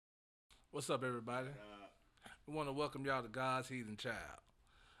What's up, everybody? We want to welcome y'all to God's Heathen Child.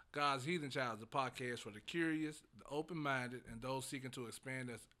 God's Heathen Child is a podcast for the curious, the open-minded, and those seeking to expand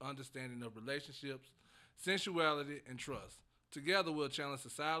their understanding of relationships, sensuality, and trust. Together, we'll challenge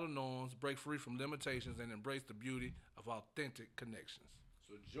societal norms, break free from limitations, and embrace the beauty of authentic connections.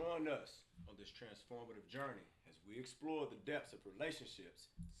 So join us on this transformative journey as we explore the depths of relationships,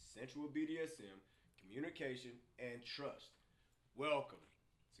 sensual BDSM, communication, and trust. Welcome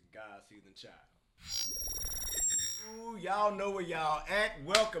to God's Heathen Child. Ooh, y'all know where y'all at.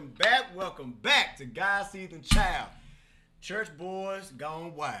 Welcome back to God's Heathen Child. Church boys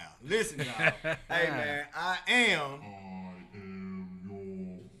gone wild. Listen, y'all. Hey, man, I am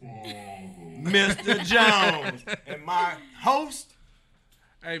Mr. Jones. And my host.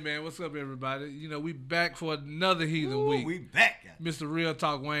 Hey, man, what's up, everybody? You know, we back for another Heathen week. We back. Mr. Real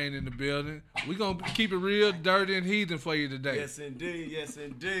Talk Wayne in the building. We're going to keep it real, dirty, and heathen for you today. Yes, indeed. Yes,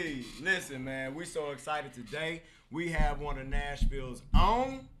 indeed. Listen, man, we so excited today. We have one of Nashville's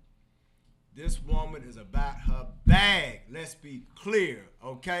own. This woman is about her bag. Let's be clear,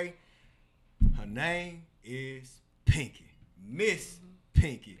 okay? Her name is Pinky. Miss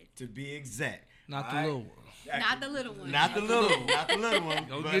Pinky, to be exact. Not the little one. Not the little one. Not the little one. Not the little one.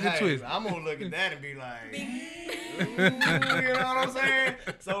 Don't But get it hey, twisted. I'm going to look at that and be like, ooh, you know what I'm saying?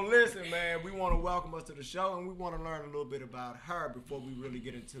 So listen, man, we want to welcome us to the show, and we want to learn a little bit about her before we really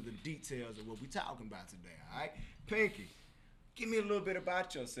get into the details of what we're talking about today, all right? Pinky, give me a little bit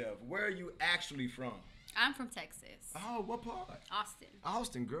about yourself. Where are you actually from? I'm from Texas. Oh, what part? Austin.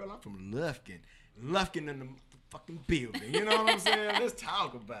 Austin, girl. I'm from Lufkin. Lufkin in the fucking building. You know what I'm saying? Let's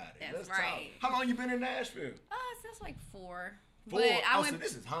talk about it. That's Let's right. Talk. How long you been in Nashville? Since like 4. 4? But I Oh, went, so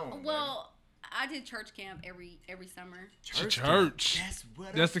this is home. well, I did church camp every summer. Church. That's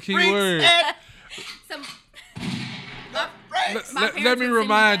what That's the key freaks word. at Some the freaks. My Let parents me would send me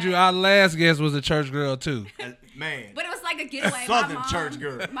remind you, back. our last guest was a church girl, too. Man. But it was like a getaway. Southern my mom, church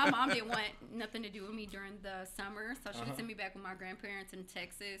girl. My mom didn't want nothing to do with me during the summer, so she would send me back with my grandparents in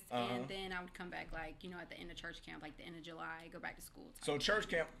Texas, and then I would come back at the end of church camp, like the end of July, go back to school. So church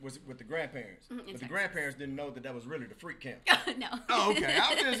camp was with the grandparents. But the Texas. grandparents didn't know that was really the freak camp. No. Oh, okay.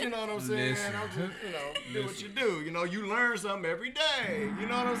 I'm just, you know what I'm saying? Listen. I'm just, do what you do. You know, you learn something every day. You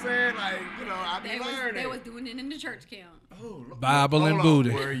know what I'm saying? Like, I be learning. They was doing it in the church camp. Oh, look, Bible and hold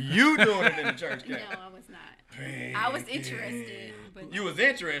on. booty. Were you doing it in the church No, camp? I was not. I was interested, but You was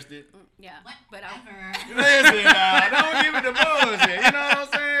interested. yeah, but I Listen, don't give it the bullshit. You know what I'm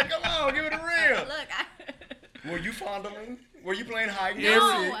saying? Come on, give it a real. look. Were you fondling? Were you playing hide and No.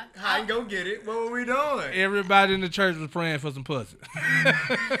 go get it? Hide and go get it? What were we doing? Everybody in the church was praying for some pussy.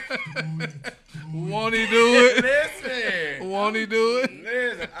 Won't he do it? Listen. Won't he do it?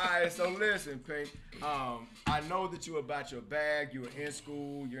 Listen. All right, so listen, Pink. I know that you about your bag. You were in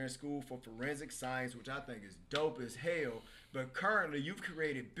school. You're in school for forensic science, which I think is dope as hell. But currently, you've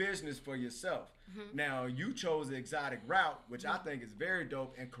created business for yourself. Now, you chose the exotic route, which I think is very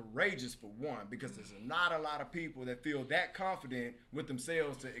dope and courageous for one, because there's not a lot of people that feel that confident with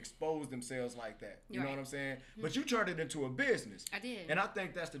themselves to expose themselves like that. You know Right. what I'm saying? But you turned it into a business. I did. And I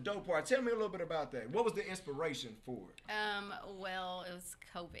think that's the dope part. Tell me a little bit about that. What was the inspiration for it? Well, it was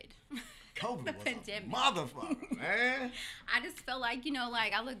COVID. COVID The was pandemic. a motherfucker, man. I just felt like,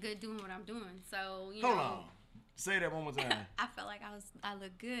 I look good doing what I'm doing. So, Hold on. Say that one more time. I felt like I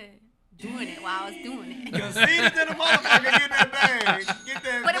looked good doing it while I was doing it. Conceited to the motherfucker. Get that bag. Get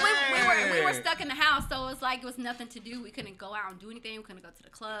that But bag. we were stuck in the house, so it was like it was nothing to do. We couldn't go out and do anything. We couldn't go to the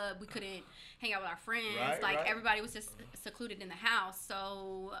club. We couldn't hang out with our friends. Right. Everybody was just secluded in the house.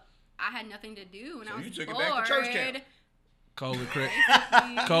 So I had nothing to do, and So I was you took it bored. back to church camp. COVID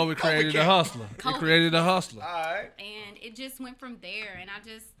Basically. created a camp. hustler. It COVID. created a hustler. All right. And it just went from there, and I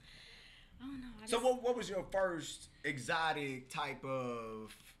don't know. So what was your first exotic type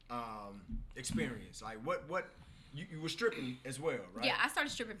of experience? Like what you were stripping as well, right? Yeah, I started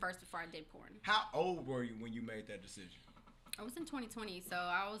stripping first before I did porn. How old were you when you made that decision? I was in 2020, so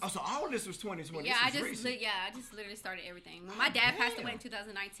I was. Oh, so all of this was 2020. Yeah, This was recent. I just literally started everything. When my dad passed away damn. in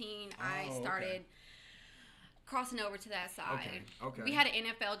 2019, Oh, I okay. started crossing over to that side. Okay. We had an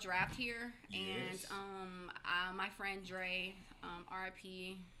NFL draft here, and Yes. my friend Dre,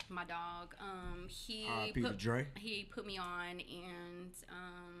 R.I.P. my dog, he R.I.P. to Dre. he put me on, and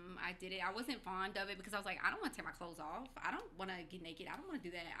I did it. I wasn't fond of it because I was like, I don't want to take my clothes off. I don't want to get naked. I don't want to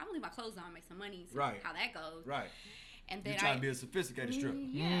do that. I'm gonna leave my clothes on, make some money. See Right. how that goes. Right. And then You're trying to be a sophisticated stripper.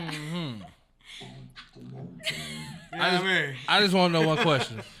 yeah. Mhm. You know what I mean? I just want to know one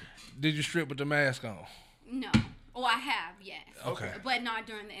question. Did you strip with the mask on? No. Oh, I have, yes. Okay. But not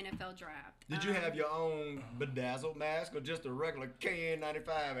during the NFL draft. Did you have your own bedazzled mask or just a regular KN95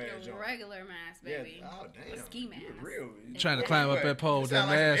 ass The joint? regular mask, baby. Yeah. Oh, damn. A ski mask. Real. Trying to climb up that pole with that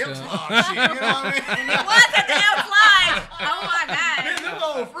Like mask some on. Elks Lodge shit, you know what I mean? And it was at the Elks Lodge. Oh my Man, God. them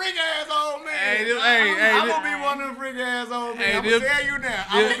old freak ass old man. Hey, I'm gonna be one of them freak ass old men. I'm gonna tell you now.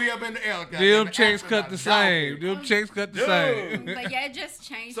 I'm gonna be up in the elk. Them checks cut the same. Them checks cut the same. But yeah, it just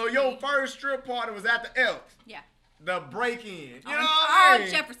changed. So your first strip party was at the Elks. Yeah. The break-in. You know what I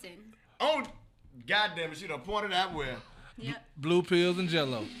mean? Jefferson. Oh, goddamn it, she done pointed out where. Yep. Blue pills and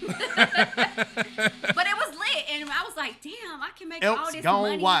Jello. But it was lit, and I was like, "Damn, I can make all Elks this gone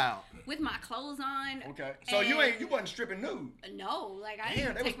money wild. with my clothes on." Okay, so you wasn't stripping nude. No, like I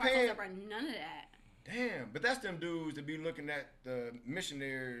Damn, didn't they take was my paying- clothes up or none of that. Damn, but that's them dudes that be looking at the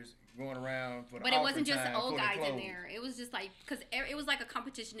missionaries going around for the But it wasn't just time old for the guys in clothes. there. It was just like because it was like a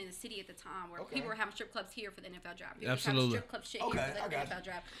competition in the city at the time where Okay. people were having strip clubs here for the NFL draft. People Absolutely. were having strip club shit Okay, here I for the got NFL you.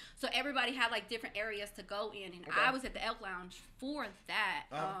 draft. So everybody had like different areas to go in, and Okay. I was at the Elk Lounge for that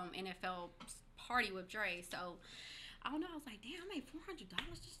Uh-huh. NFL party with Dre. So I don't know. I was like, damn, I made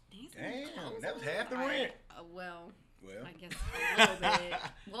 $400 just dancing. with Damn, clothes that was on. half the Like, rent. Well. Well, I guess a little bit.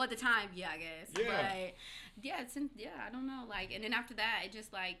 Well, at the time, yeah, I guess. Yeah. But I don't know. Like, and then after that, it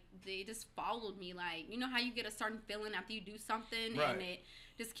just like they just followed me. Like, you know how you get a certain feeling after you do something, Right. and it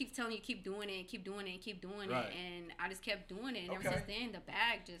just keeps telling you keep doing it, keep doing it, keep doing Right. it, and I just kept doing it. And Okay. ever since then, the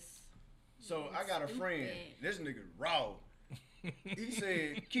bag just. so I got a friend. Stupid. This nigga raw. He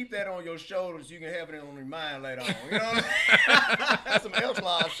said, keep that on your shoulders so you can have it on your mind later on. You know what I mean? That's some Elks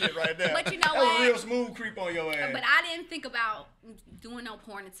Lodge shit right there. But you know that was what? a real smooth creep on your ass. But I didn't think about doing no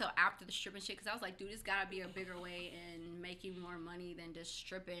porn until after the stripping shit, because I was like, dude, this gotta be a bigger way in making more money than just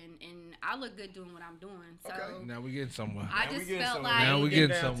stripping, and I look good doing what I'm doing. So Okay. Now we getting somewhere. I Now we just getting felt somewhere. like, Now we Get getting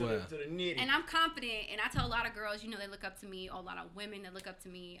down somewhere. to the nitty. and I'm confident, and I tell a lot of girls, you know, they look up to me, or a lot of women that look up to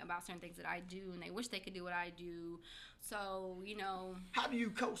me about certain things that I do, and they wish they could do what I do. So, you know, How do you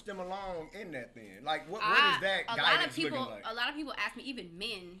coach them along in that then? Like, what is that a lot of guidance people, looking like? a lot of people ask me, even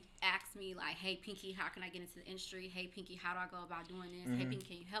men ask me like, "Hey, Pinky, how can I get into the industry? Hey, Pinky, how do I go about doing this? Hey, Pinky,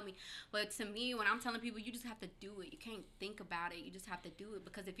 can you help me?" But to me, when I'm telling people, you just have to do it. You can't think about it. You just have to do it,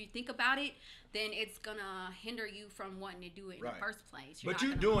 because if you think about it, then it's gonna hinder you from wanting to do it in Right. the first place. But not you're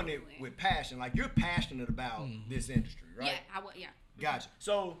gonna doing wanna it do with passion. Like, you're passionate about this industry, right? Yeah, I would. Yeah. Gotcha.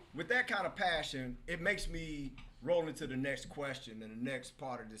 So with that kind of passion, it makes me roll into the next question and the next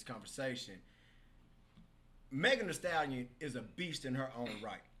part of this conversation. Megan Thee Stallion is a beast in her own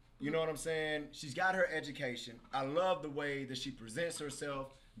right. You know what I'm saying? She's got her education. I love the way that she presents herself,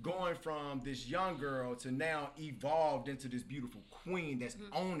 going from this young girl to now evolved into this beautiful queen that's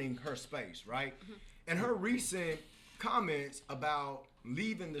owning her space, right? And her recent comments about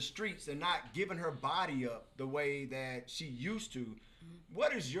leaving the streets and not giving her body up the way that she used to.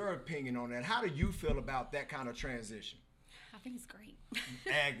 What is your opinion on that? How do you feel about that kind of transition? I think it's great.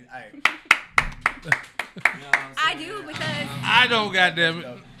 Hey, I do, because I don't, goddamn it.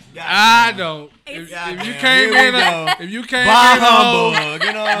 Gotcha. I don't. If It's- you Goddamn, came here in, we go. if you came Bah in a hole, humbug,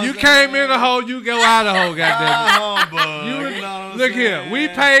 you know what you I'm came saying? in a hole, you go out a hole, goddamn it. Humbug, You, you know what I'm look here, saying? we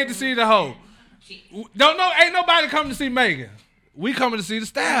paid to see the hoe. Don't know, ain't nobody coming to see Megan. We coming to see the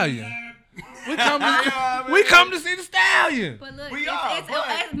stallion. We come to see the stallion. But look, We it's, are, it's, but-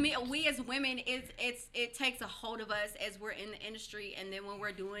 as me, we as women, it takes a hold of us as we're in the industry, and then when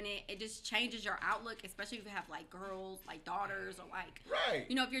we're doing it, it just changes your outlook, especially if you have like girls, like daughters, or like, Right.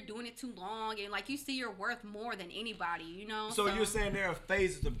 you know, if you're doing it too long, and like you see your worth more than anybody, you know. So you're saying there are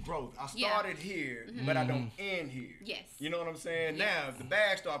phases of growth. I Yeah. started here, but I don't end here. Yes. You know what I'm saying? Yes. Now, if the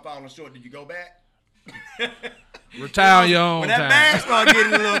bag start falling short, did you go back? Retire on your own When that time. bag start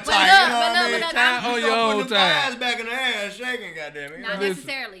getting a little tight, look, you know what I mean? but look, Retire I'm- on You your start own putting them thighs time. back in the ass, shaking, goddamn it. You not know?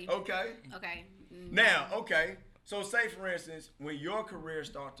 necessarily. Okay. Okay. Now, okay. So, say for instance, when your career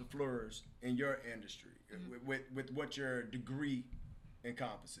starts to flourish in your industry, with what your degree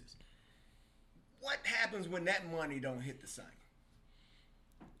encompasses, what happens when that money don't hit the same?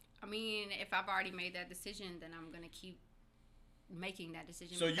 I mean, if I've already made that decision, then I'm gonna keep making that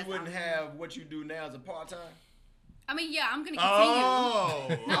decision. So you because wouldn't I'm- have what you do now as a part-time? I mean, yeah, I'm gonna continue. Oh,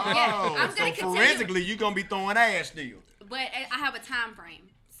 yeah, I'm so gonna continue. forensically, you're gonna be throwing ass still. But I have a time frame.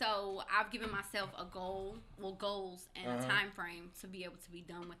 So I've given myself a goal, goals and a time frame to be able to be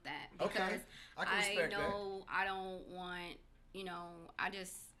done with that. Okay. Because I can respect know I don't want, I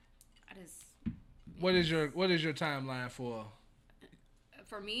just What is your timeline for?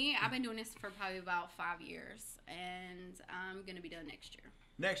 for me, I've been doing this for probably about 5 years, and I'm gonna be done next year.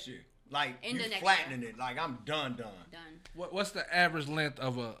 Next year. Like, In you the next flattening it. Like, I'm done. Done. What's the average length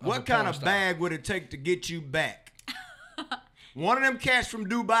of a What a kind porn of star? bag would it take to get you back? one of them cats from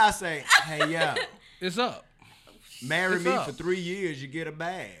Dubai say, hey, yo, It's up. marry It's me up. for 3 years, you get a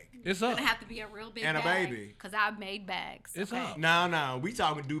bag. It's It's up. gonna have to be a real big And a bag, baby. Cause I've made bags. It's okay. up. No, we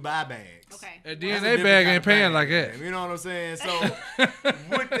talking Dubai bags. Okay. A That's a DNA different bag kind ain't of paying bag, like man. that. You know what I'm saying? So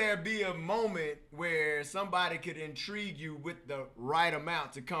would there be a moment where somebody could intrigue you with the right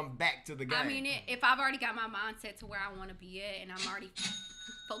amount to come back to the game? I mean, if I've already got my mindset to where I want to be at, and I'm already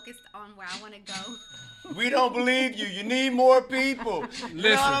focused on where I want to go. We don't believe you. You need more people. You know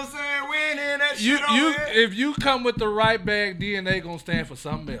Listen. what I'm saying? We ain't in that You shit over you here. if you come with the right bag, DNA gonna stand for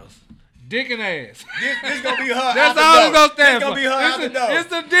something else. Dick and ass. This gonna be her. That's out all the it's gonna stand This for. gonna be her out the door.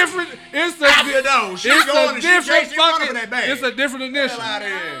 It's a different. It's a Out the door. She it's going a and she different chasing running fucking. for that bag. It's a different initial. Hell outta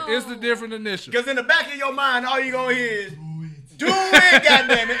here. No. It's a different initial. Because in the back of your mind, all you gonna hear is, do it,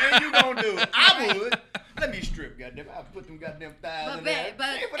 goddamn it, and you gonna do it. I would. Let me strip, goddamn it. I'll put them goddamn thighs But in there. but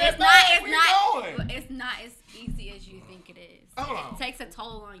Hey, for it's that not bag, it's where not you going? but it's not as easy as you think it is. Hold on. It takes a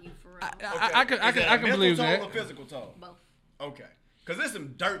toll on you for real. I can Is that a I can mental believe toll that. or physical toll? Both. Okay. Because there's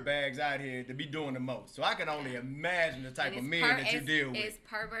some dirt bags out here to be doing the most. So I can only imagine the type And of it's men that you deal with. It's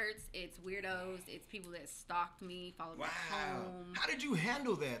perverts, it's weirdos, it's people that stalked me, followed me Wow. home. How did you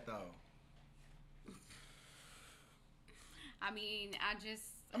handle that, though? I mean,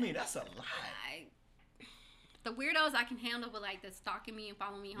 I mean, that's a lot. the weirdos I can handle, but like the stalking me and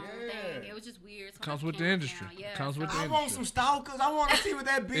following me home Yeah. thing, it was just weird. So I Comes just with the calmed industry. down. Yeah, Comes with so- the I want some stalkers. I want to see what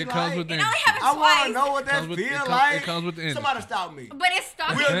that be It like. comes with the It only industry. happened I want to twice. know what that Comes with- feel it comes- like. it comes with the industry. Somebody stalk me. But it's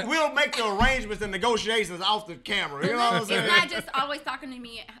stalking. We'll make the arrangements and negotiations off the camera. You know what I'm saying? It's not just always stalking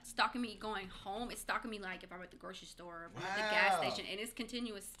me going home. It's stalking me like if I'm at the grocery store, if I'm at the gas Wow. station, and it's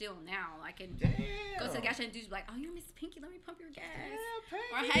continuous still now. I can Damn. go to the gas station and do like, oh, you're Miss Pinky, let me pump your gas. Yeah,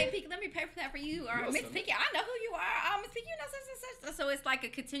 Or Pinky. hey, Pinky, let me pay for that for you. Or Miss Listen. Pinky, I know who you are. Oh, Miss Pinky, you know such and such. So it's like a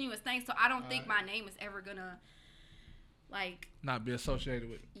continuous thing. So I don't think my name is ever gonna like Not be associated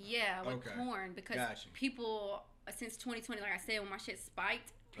with. with Okay. porn because Gotcha. people since 2020, like I said, when my shit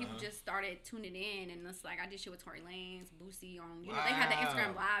spiked, people just started tuning in, and it's like I did shit with Tory Lanez, Boosie on. You know, they had the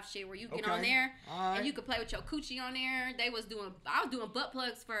Instagram Wow. Live shit where you get Okay. on there Alright. and you could play with your coochie on there. I was doing butt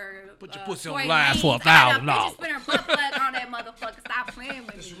plugs for. Put your pussy on Tory live Lanez. for I had a $1,000. bitch spinner butt plug on that motherfucker. Stop playing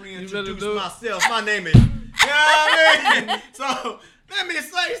with Just me. reintroduce do it. myself. My name is. You know what I mean? So let me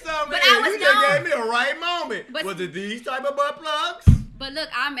say something. But Hey, I was you just known- gave me a right moment. But- Was it these type of butt plugs? But look,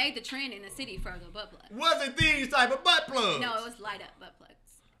 I made the trend in the city for the butt plug. Was it these type of butt plugs? No, it was light up butt plugs.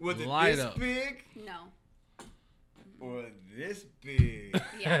 Was it Light this up. big No. or this big?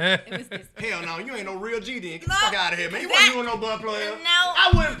 Yeah, it was this. Hell no, you ain't no real G then. Get the No, fuck out of here, man. You that- wasn't doing no butt plug. No.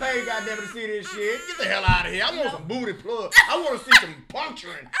 I wouldn't pay goddamn to see this shit. Get the hell out of here. I want some booty plug. I want to see some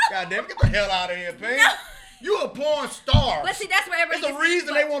puncturing. Goddamn, get the hell out of here, Pink. No. You a porn star. But see, that's where everybody There's a gets reason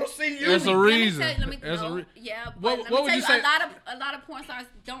but- they want to see you. There's a reason. Let me There's a tell re- you, yeah. But What- let what me would tell you you, say- a lot of porn stars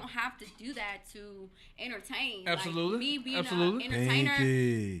don't have to do that to entertain. Absolutely. Like, me being Absolutely. an entertainer,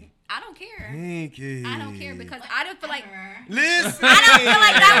 Pinky. I don't care. Pinky. I don't care because I don't feel like Listen. I don't feel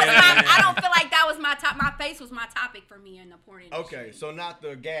like that was my. I don't feel like that was my top. My face was my topic for me in the porn industry. Okay, so not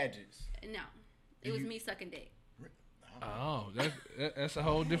the gadgets. No, it was me sucking dick. Oh, that's a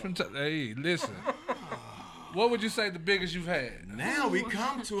whole different. Hey, listen. What would you say the biggest you've had? Now we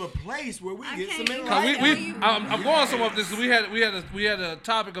come to a place where we I get can't some even- Cause enlightenment. I'm going somewhere with this. We had a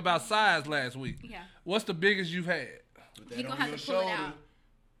topic about size last week. Yeah. What's the biggest you've had? Put that You gonna on have your to pull it shoulder. out.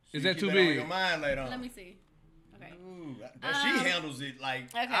 Is You that keep too on big? your mind later on. Let me see. Okay. Ooh, she handles it like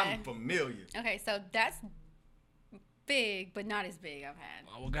Okay. I'm familiar. Okay, so that's big, but not as big. I've had.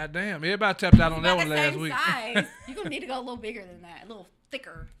 Oh, well, goddamn. Everybody tapped out on that About one the last same week. size. You're gonna need to go a little bigger than that, a little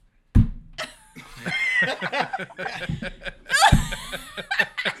thicker.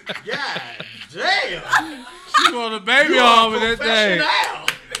 God damn. She want a baby You on are with that thing. professional.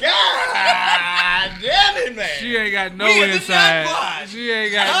 God damn it, man. She ain't got no We in the inside. jackpot. She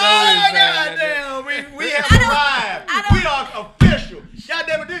ain't got Oh, no inside. goddamn. We have I don't- arrived. We are official.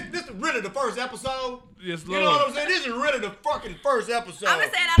 Goddamn it, this is really the first episode. Yes, You know what Lord. I'm saying? This is really the fucking first episode. I'm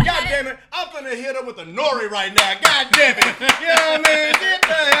just saying, I don't God have damn it, I'm finna hit her with a nori right now. God damn it. You know what I mean? Get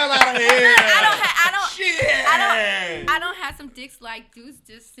the hell out of here. Shit. I don't have some dicks like dudes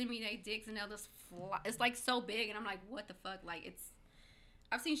just send me their dicks and they'll just fly. It's like so big and I'm like, what the fuck? Like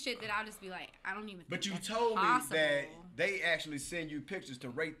I've seen shit that I'll just be like, I don't even. But you think that's told possible. me that they actually send you pictures to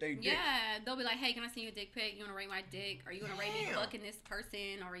rate their dick. Yeah, they'll be like, hey, can I send you a dick pic? You want to rate my dick? Or you want to rate me Damn. fucking this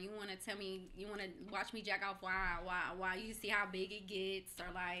person? Or you want to tell me, you want to watch me jack off why you see how big it gets? Or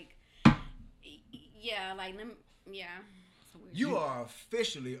like, yeah, like, yeah. It's weird. You are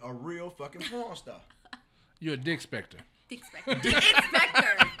officially a real fucking porn star. You're a dick specter. Dick inspector. Dick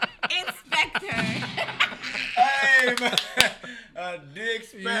inspector. Inspector. Hey, Hey, man. A dick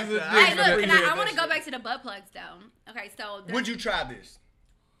special. Hey, look, I want to go back to the butt plugs, though. Okay, so. Would you try this?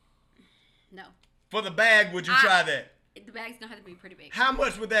 No. For the bag, would you try that? The bags don't have to be pretty big. How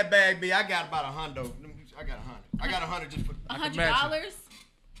much would that bag be? I got about $100. I got 100. I got 100 just for $100?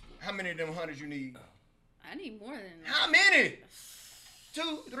 How many of them 100s you need? I need more than that. How many?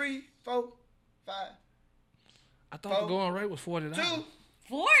 2, 3, 4, 5. I thought the going rate was $40. 2.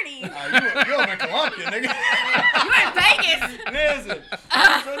 40? You over in Colombia, nigga. You in Vegas? Listen.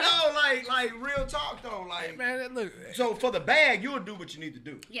 So no, like real talk though, like man, look. So for the bag, you'll do what you need to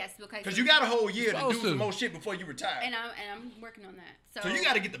do. Yes, because you got a whole year to do some more shit before you retire. And I'm working on that. So you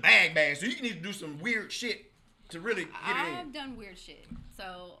got to get the bag. So you need to do some weird shit to really get it in. I've done weird shit.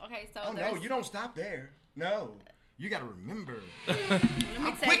 So okay, so. Oh no, you don't stop there. No. You gotta remember.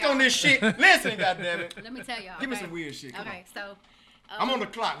 I'm quick on this shit. Listen, goddammit. Let me tell y'all. Give me some weird shit. Come okay, so. I'm on the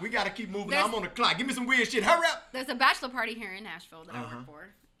clock. We gotta keep moving. I'm on the clock. Give me some weird shit. Hurry up. There's a bachelor party here in Nashville that I work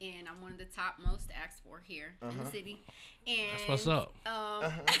for, and I'm one of the top most asked for here in the city. And that's what's up. So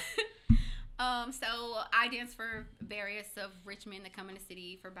I dance for various of rich men that come in the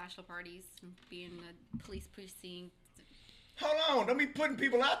city for bachelor parties, being the police precinct. Hold on, don't be putting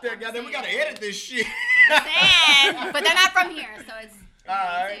people out there, goddamn. We gotta edit this shit. But they're not from here, so it's. All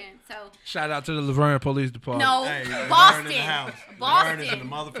right. So shout out to the Laverne Police Department. No, hey, Boston. In the house. Boston is in the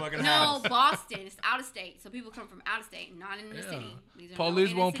motherfucking house. No, Boston. It's out of state, so people come from out of state, not in the city. These are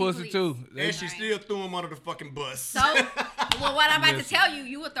police want pussy too. And she still threw him under the fucking bus. So, well, what I'm about to tell you,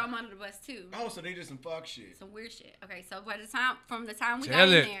 you would throw him under the bus too. Oh, so they did some fuck shit. Some weird shit. Okay, so from the time we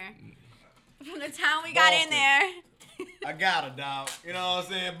got in there. I got her, dog. You know what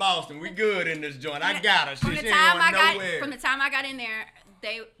I'm saying? Boston, we good in this joint. I got her. From the time I got in there,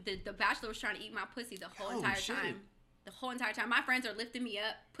 the bachelor was trying to eat my pussy the whole entire time. The whole entire time. My friends are lifting me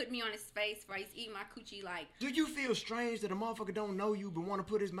up, putting me on his face while he's eating my coochie. Like, do you feel strange that a motherfucker don't know you but want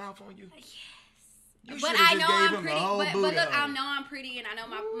to put his mouth on you? Yes. But I know I'm pretty. But look, I know I'm pretty, and I know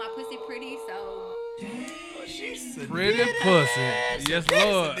my pussy pretty. So. She's pretty pussy. Yes,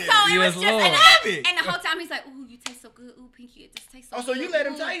 Lord. So it was just and the whole time he's like, "Ooh, you taste so good. Ooh, Pinky, it just tastes so good." Oh, so you let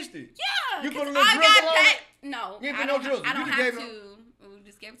him taste it? Yeah. You put a little drizzle on it? No, you didn't put no drizzle. I don't have to. We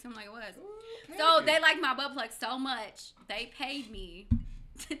just gave it to him like it was. So they like my butt plug so much, they paid me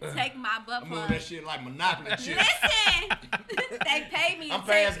to take my butt plug. I move that shit like Monopoly shit. Listen, they paid me. I'm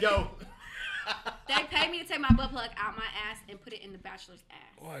fast go. They paid me to take my butt plug out my ass and put it in the bachelor's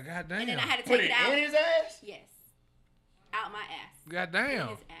ass. Boy, goddamn. And then I had to take it out. Put it in his ass? Yes. Out my ass. Goddamn. In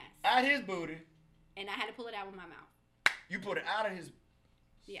his ass. Out his booty. And I had to pull it out with my mouth. You put it out of his.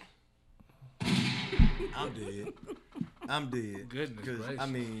 Yeah. I'm dead. Goodness gracious. I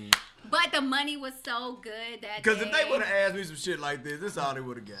mean. But the money was so good that. Because if they would have asked me some shit like this all they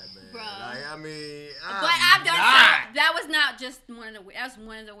would have got, man. Bro. Like, I mean. But I've done so, that was not just that's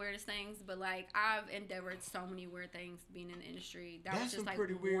one of the weirdest things. But like I've endeavored so many weird things being in the industry. That was just like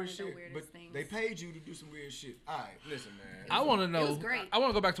pretty one weird of the shit. weirdest But things. they paid you to do some weird shit. All right, listen, man. I want to know. It was great. I want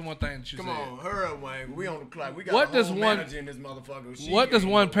to go back to one thing that you said. Come on, hurry up, Wayne. We on the clock. We got what a whole manager in this motherfucker. What does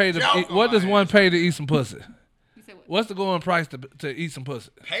one pay to? What does one pay to eat some pussy? What's the going price to eat some pussy?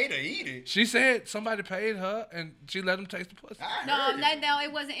 Pay to eat it? She said somebody paid her and she let them taste the pussy. No,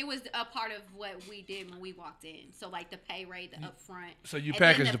 it wasn't. It was a part of what we did when we walked in. So like the pay rate, the upfront. So you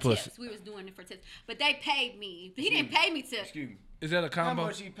packaged the pussy. Tips. We was doing it for tips, but they paid me. He didn't pay me to. Excuse me. Is that a combo? How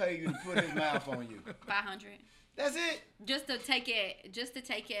much he pay you to put his mouth on you? 500. That's it. Just to take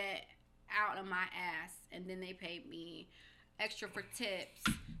it out of my ass, and then they paid me extra for tips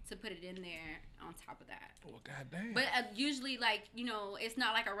to put it in there on top of that. Oh, goddamn. But usually, like, you know, it's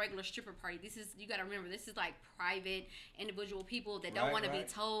not like a regular stripper party. This is, you got to remember, this is like private, individual people that don't want to be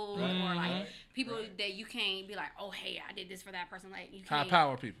told, or like people that you can't be like, oh, hey, I did this for that person. Like, you can't. High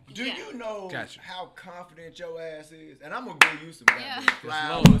power people. Do you know how confident your ass is? And I'm going to give you some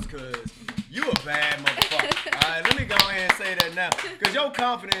flowers because you a bad motherfucker. All right, let me go ahead and say that now. Because your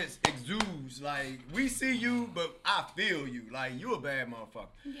confidence exudes. Like, we see you, but I feel you. Like, you a bad motherfucker.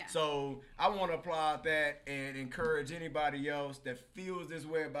 Yeah. So I want to applaud that and encourage anybody else that feels this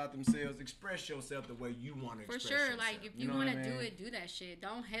way about themselves. Express yourself the way you want to express yourself. For sure. Like, if you want to do it, do that shit.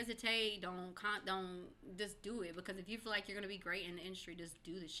 Don't hesitate. Don't just do it. Because if you feel like you're going to be great in the industry, just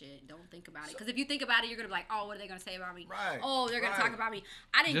do the shit. Don't think about it. Because if you think about it, you're going to be like, oh, what are they going to say about me? Right. Oh, they're going to talk about me.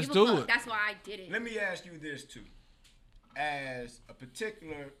 I didn't just give a do fuck. it. That's why I did it. Let me ask you this, too. As a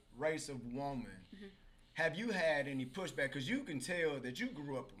particular race of woman, have you had any pushback? Because you can tell that you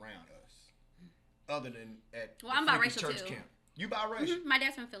grew up around us, other than at I'm biracial church too. camp. You biracial? My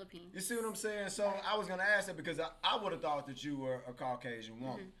dad's from the Philippines. You see what I'm saying? So I was gonna ask that because I would have thought that you were a Caucasian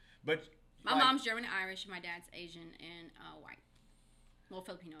woman, but My mom's German and Irish. My dad's Asian and white. Well,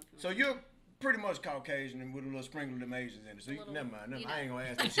 Filipino. So you're pretty much Caucasian and with a little sprinkle of them Asians in it. So never mind. You know. I ain't gonna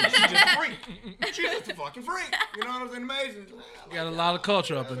ask that shit. She's just a freak. She's just a fucking freak. You know what I'm saying? Them Asians. You got a lot of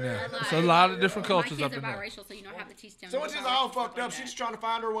culture up in there. It's a lot of different cultures up in My there. kids are biracial, so you don't have to teach them. So when she's all fucked up, she's just trying to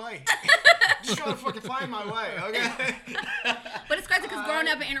find her way. Just trying to fucking find my way, okay? But it's crazy because growing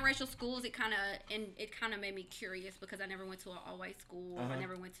up in interracial schools, it kind of made me curious because I never went to an all-white school. I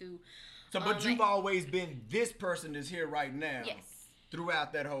never went to. So, but you've always been this person that's here right now. Yes.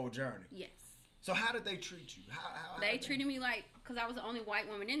 Throughout that whole journey. Yes. So how did they treat you? How they treated me like, because I was the only white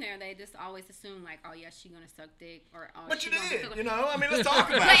woman in there, they just always assumed like, oh yeah, she gonna suck dick, or oh. But you did, you know. I mean, let's talk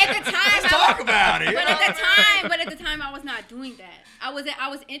about but it. At the time, let's talk about it. But at the time, I was not doing that. I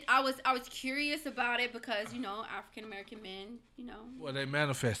was curious about it because African American men, Well, they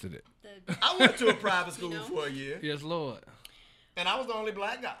manifested it. I went to a private school for a year. Yes, Lord. And I was the only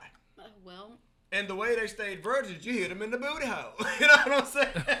black guy. Well. And the way they stayed virgins, you hit them in the booty hole. You know what I'm saying?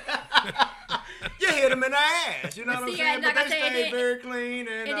 You hit them in the ass. You know what I'm saying? But they stayed very clean.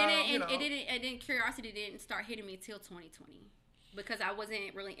 And curiosity didn't start hitting me until 2020. Because I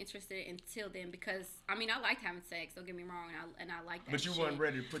wasn't really interested until then. Because, I mean, I liked having sex. Don't get me wrong. And I liked that But you weren't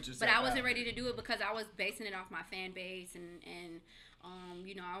ready to put yourself But I wasn't out ready there. to do it because I was basing it off my fan base. And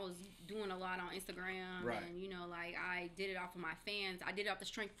I was doing a lot on Instagram. Right. And, like, I did it off of my fans. I did it off the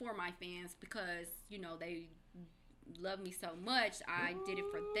strength for my fans because, they love me so much. I did it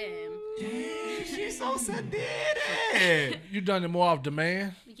for them. Damn, she's so sadistic. You done it more off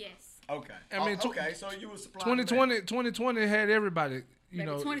demand? Yes. Okay. I mean, okay, so you was supplying 2020 had everybody. You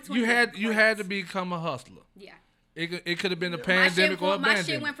know, 2020 you had to become a hustler. Yeah. It could have been a pandemic or a My pandemic.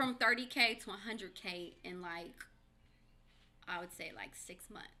 shit went from 30K to 100K in I would say 6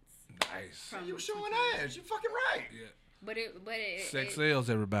 months. Nice. You showing ass. You fucking right. Yeah. But it Sex sales,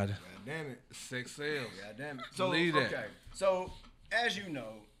 everybody. God damn it. Sex sales. God damn it. So Believe that. okay. So as you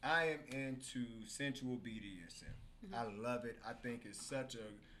know, I am into sensual BDSM. Mm-hmm. I love it. I think it's such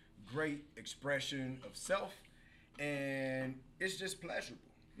a great expression of self, and it's just pleasurable.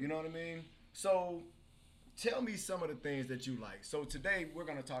 You know what I mean? So tell me some of the things that you like. So today we're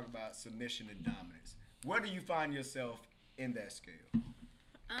going to talk about submission and dominance. Where do you find yourself in that scale?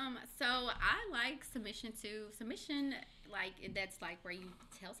 So I like submission too. Submission, that's where you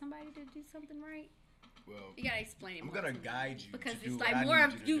tell somebody to do something right. Well, you gotta explain it. I'm gonna guide you because to do it's what I more need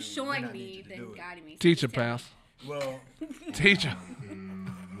of you you to do showing when I me need you to than do it. guiding me. So Teacher, you tell pals. Well, Teacher.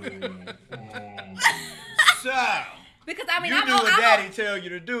 so because I mean, you do what Daddy tell you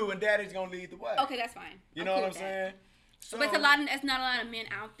to do, and Daddy's gonna lead the way. Okay, that's fine. You know what I'm saying? So, but it's not a lot of men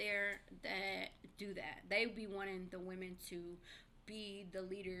out there that do that. They be wanting the women to be the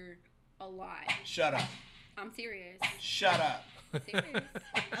leader a lot. Shut up. I'm serious. Shut up. Serious.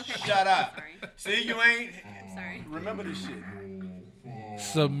 Okay. Shut up. Sorry. See, you ain't. I'm sorry. Remember this shit.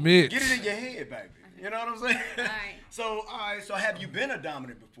 Submit. Get it in your head, baby. You know what I'm saying? All right. So, so have you been a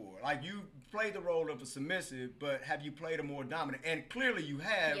dominant before? Like, you played the role of a submissive, but have you played a more dominant? And clearly you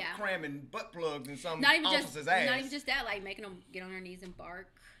have, cramming butt plugs in some officer's ass. Not even just that, making them get on their knees and bark.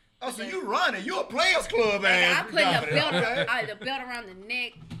 Oh, so you running. You a Players Club ass. I put the belt around the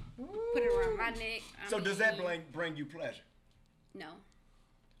neck, put it around my neck. So does that bring you pleasure? No.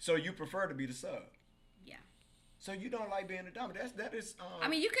 So you prefer to be the sub? Yeah. So you don't like being a dominant? That is. I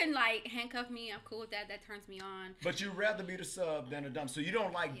mean, you can handcuff me. I'm cool with that. That turns me on. But you'd rather be the sub than a dominant. So you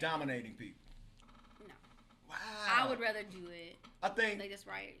don't like dominating people? No. Wow. I would rather do it. I think that's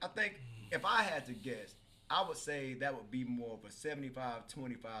right. I think if I had to guess, I would say that would be more of a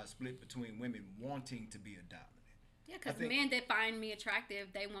 75-25 split between women wanting to be a dominant. Yeah, because men that find me attractive,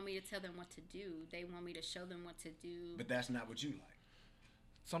 they want me to tell them what to do. They want me to show them what to do. But that's not what you like.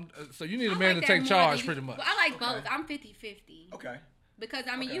 So you need a man to take charge, pretty much. Well, I like both. I'm 50-50. Okay. Because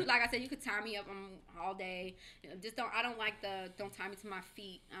I mean, you like I said, you could tie me up all day. I don't like don't tie me to my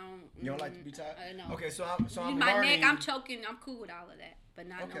feet. You don't like to be tied? No. Okay, so I'm my learning. neck, I'm choking. I'm cool with all of that, but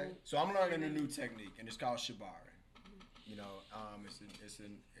not. Okay, no, so I'm learning a new technique, and it's called shibari. You know, it's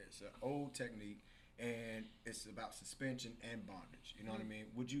an old technique, and it's about suspension and bondage. You know what I mean?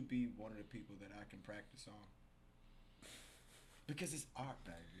 Would you be one of the people that I can practice on? Because it's art,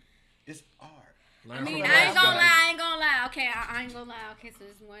 baby. It's art. I mean, I ain't gonna lie. Okay, I ain't gonna lie. Okay, so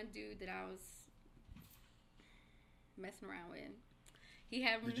there's one dude that I was messing around with. He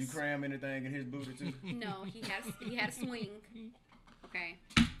had. Did you cram anything in his booty too? No, he had a swing. Okay.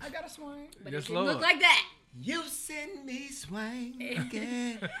 I got a swing. But it didn't look like that. You send me swing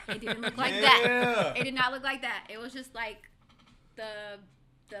again. It didn't look like that. It did not look like that. It was just like the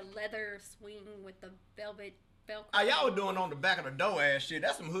leather swing with the velvet felt Oh, crazy. y'all were doing on the back of the door ass shit.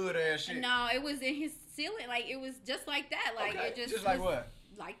 That's some hood ass shit. No, it was in his ceiling. Like, it was just like that. Like, Okay, it just like was what?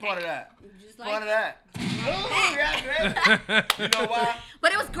 Like Part of that. Just like Part of that. You know why?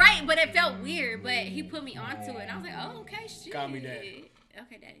 But it was great, but it felt weird. But he put me onto it. And I was like, oh, okay, shit. Call me daddy.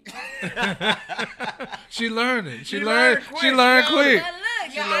 Okay, daddy. She learning. She She learned. learned She quick, learned yo. quick. But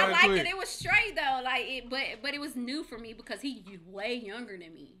look, She yo, I learned liked quick. it. It was straight though. Like it, but it was new for me because he's way younger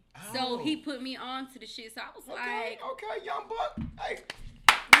than me. So he put me on to the shit. So I was Okay, like, okay, young buck. Hey,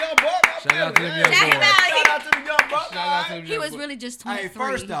 young buck. I Shout out feel to it. the young Hey, boy. Shout out to the young buck. Shout out to the he young was boy. really just 23. Hey,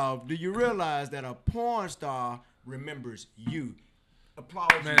 first off, do you realize that a porn star remembers you? Applause,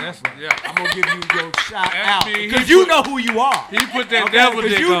 Man, you, that's my brother. yeah. I'm gonna give you your shout I out mean, he because you put- know who you are. He put that Okay, devil 'cause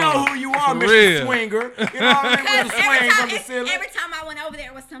dick you on. know who you are, For Mr. real. Swinger. You know what I mean? With the Every swing time, from the ceiling. every time I went over there,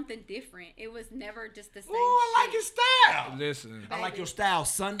 it was something different. It was never just the same. Ooh, I like shit. your style. Listen, I like your style,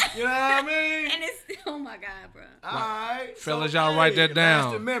 son. You know what I mean? And it's oh my god, bro. All right, Fellas, y'all write that down.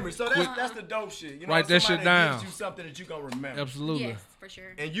 Lasting memory. So that's the dope shit. You know, Write that somebody shit down. gives you something that you gonna remember. absolutely. Yes, for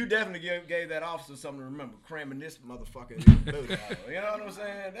sure. And you definitely gave that officer something to remember. Cramming this motherfucker in his boot. You know what I'm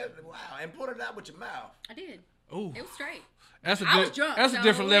saying? Wow. And put it out with your mouth. I did. Ooh, It was straight. that's a I was good. drunk, That's a so-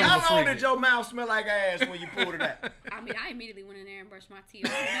 different level of How long freaking. did your mouth smell like ass when you pulled it out? I mean, I immediately went in there and brushed my teeth.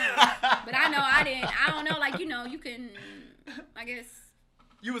 But I know I didn't. I don't know. Like, you can, I guess.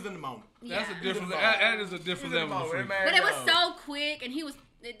 You was in the moment. That's yeah. a different. You was That is a You different was in the level of moment. freaking. But it was so quick, and he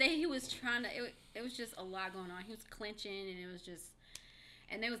was trying to. It was just a lot going on. He was clenching, and it was just,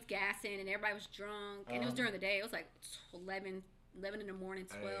 and they was gassing, and everybody was drunk, and it was during the day. It was like 11 in the morning,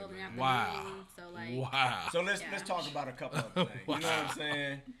 12 in the afternoon. Wow. So like, Wow. So let's Yeah. talk about a couple of things. You know what I'm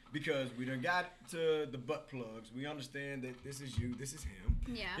saying? Because we done got to the butt plugs. We understand that this is you, this is him.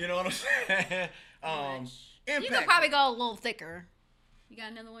 yeah. You know what I'm saying? You Impact. could probably go a little thicker. You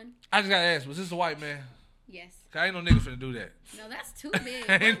got another one? I just gotta ask, was this a white man? Yes. 'Cause I ain't no nigga finna do that. No, that's too big.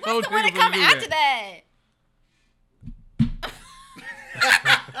 Ain't What's no the one that nigga come finna do after that?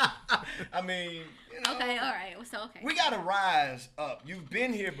 I mean, you know, Okay, all right. So okay. we gotta rise up. You've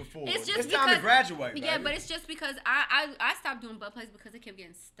been here before. It's just time because to graduate. Yeah, baby. but it's just because I stopped doing butt plugs because it kept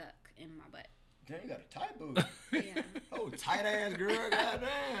getting stuck in my butt. Damn, you got a tight booty. Yeah. Oh, tight ass girl, goddamn.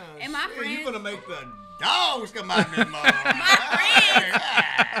 And my Shit, friends- you gonna make the dogs come out this mother.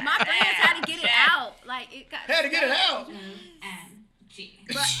 My friends had to get it out. Like it got Had to get it out.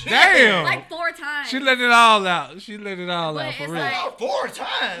 Damn. like 4 times. She let it all out. She let it all But out for it's real. like- Oh, 4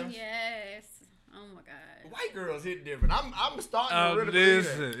 times. Yes. Oh my god. White girls hit different. I'm starting to really believe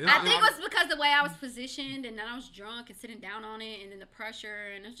that. Listen, I think it was because the way I was positioned, and then I was drunk and sitting down on it, and then the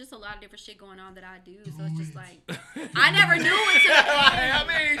pressure, and there's just a lot of different shit going on that I do. So it's just like I never knew until I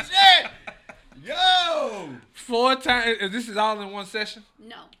mean, shit. Yo. 4 times. This is all in one session.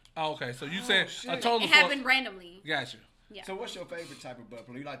 no. Oh, okay. So you saying a shit. total? It happened randomly. Got you. Yeah. So what's your favorite type of butt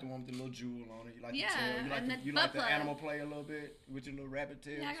plug? You like the one with the little jewel on it? You like Yeah, the tail? You like and the, the you butt like the plug. animal play a little bit with your little rabbit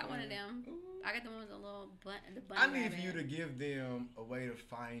tail? Yeah, I got one of something? them. Ooh. I got the one with the little the bunny I need rabbit. for you to give them a way to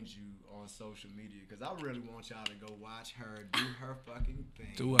find you on social media because I really want y'all to go watch her do her fucking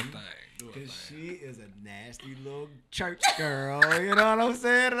thing. Do a thing. Do a thing. Because she is a nasty little church girl. You know what I'm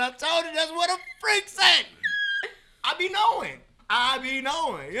saying? And I told you that's what a freak's at. I be knowing. You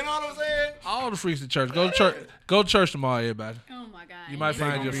know what I'm saying? All the freaks at church. Go to church. Go to church tomorrow, everybody. Oh my god. You might And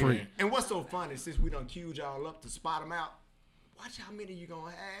find it's your like- freak. And what's so funny, since we done queued y'all up to spot them out, watch how many you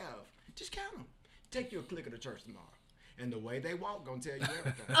gonna have. Just count them. Take you a click of the church tomorrow. And the way they walk gonna tell you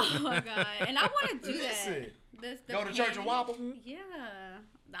everything. Oh my god. And I want to do Listen. that. Go to church and wobble? Yeah.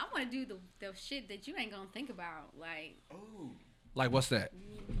 I want to do the shit that you ain't gonna think about. Like, Ooh. Like what's that?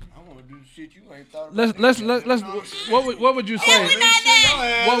 I want to do shit you ain't thought about. Let's. What would you say? we not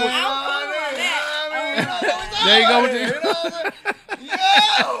that. What would- There you go with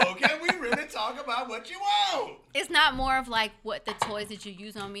Yo, can we really talk about what you want? it's not more of like what the toys that you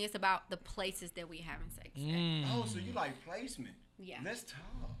use on me. It's about the places that we having sex. at. Oh, so you like placement? Yeah. Let's talk.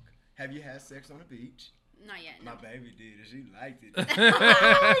 Have you had sex on the beach? Not yet. My No. baby did, and she liked it.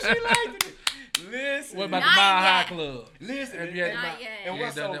 She liked it. Listen. What about the Not Mile High yet. Club? Listen, Have and, you had- and, Not yet. and You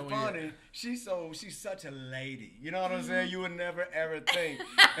what's ain't done so that one yet. funny? She's such a lady. You know what I'm saying? You would never ever think.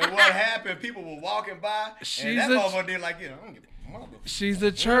 And what happened? People were walking by, She's and that a- motherfucker did like, I don't give a mother. She's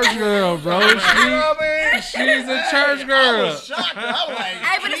a church girl, bro. You know what I mean? She's a church I girl. was shocked. I was like,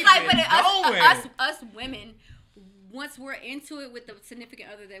 Hey, but it's keep like, it but going. us women, once we're into it with the significant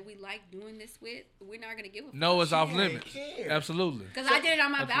other that we like doing this with, we're not gonna give a fuck. No, it's off ain't limits. care. Absolutely. Because I did it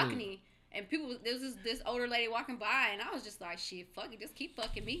on my Absolutely. balcony, and people, there was this older lady walking by, and I was just like, shit, fuck it, just keep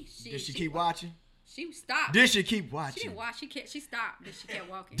fucking me. Did she keep watching? She stopped. Did she keep She watching? didn't watch. She stopped. Then she kept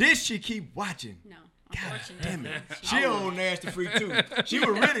walking. Did she keep watching? No. God Unfortunately. damn it. She old nasty freak too. She was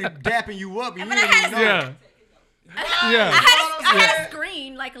really dapping you up and you But I didn't had even know. Yeah. Yeah. I had a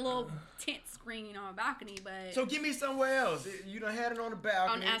screen, like a little tent screen on a balcony, but So give me somewhere else. You done had it on the on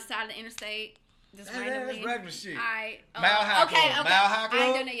balcony. the outside of the interstate. Just That's randomly. regular shit. Mile High okay, Club. okay. Mile High I ain't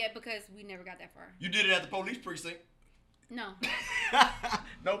Club? done it yet because we never got that far. You did it at the police precinct. No.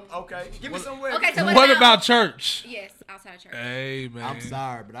 Nope. Okay. Give me somewhere. Okay, so What about church? Yes, outside of church. Hey, man. I'm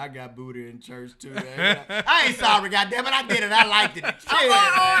sorry, but I got booty in church too. I ain't sorry, goddamn it. I did it. I liked it. Shit.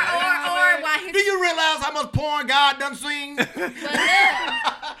 Or why his... Do you realize how much porn God done seen? But look,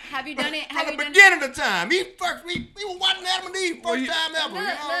 have you done it? Have From you the done beginning of the time. We were watching Adam and Eve first time ever. Look, You know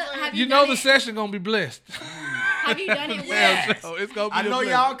what I'm saying? have You done know the it? session gonna be blessed. Have you done it Yes. with? So it's gonna be I a know blessing.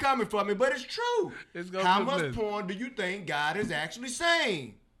 y'all coming for me, but it's true. It's gonna How be a much blessing. porn do you think God is actually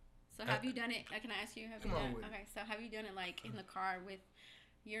saying? So have you done it? Can I ask you? Have Come you on done? with it. Okay, so have you done it like in the car with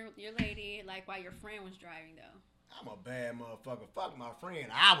your lady, like while your friend was driving though? I'm a bad motherfucker. Fuck my friend.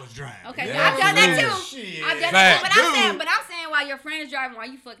 I was driving. Okay, Yeah, so I've done that absolutely. too. Shit. I've done Fact. that too. Dude. But I'm saying while your friend is driving, while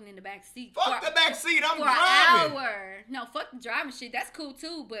you fucking in the back seat. Fuck the back seat. I'm for driving. an hour. No, fuck the driving shit. That's cool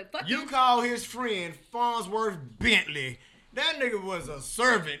too. But fuck You call his friend Farnsworth Bentley. That nigga was a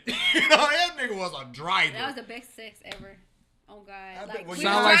servant. You know, that nigga was a driver. That was the best sex ever. Oh God. Like, Were we you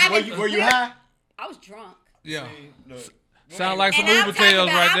was Sound like- driving- were you high? I was drunk. Yeah. See, look. Sound like some And Uber tales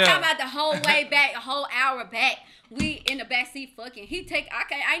right I'm there. talking about the whole way back, a whole hour back. We in the back seat fucking. I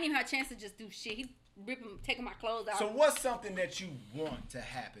ain't even had a chance to just do shit. He taking my clothes out. So what's something that you want to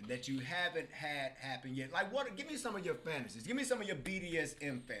happen that you haven't had happen yet? Like what? Give me some of your fantasies. Give me some of your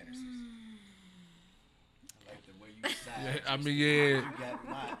BDSM fantasies. I like the way you sigh. I mean, yeah. You got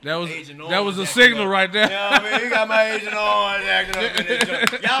my That was Agent that Orange was a acting signal up. right there. You know what I mean? You got my Agent Orange acting up in this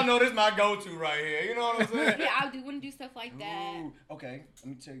joint. Y'all know this my go-to right here. You know what I'm saying? yeah, I do want to do stuff like that. Ooh, okay, let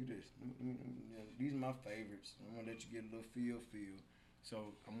me tell you this. These are my favorites. I'm gonna let you get a little feel. So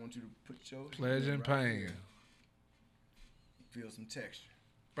I want you to put your Pleasure and right pain. here. Feel some texture.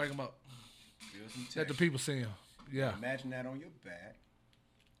 Break them up. Feel some texture. Let the people see them. Yeah. Imagine that on your back.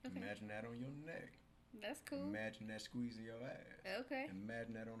 Okay. Imagine that on your neck. That's cool. Imagine that squeezing your ass. Okay.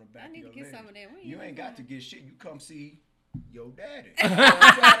 Imagine that on the back I need of to your get leg. some of that. Where You you ain't from? got to get shit. You come see your daddy. You know what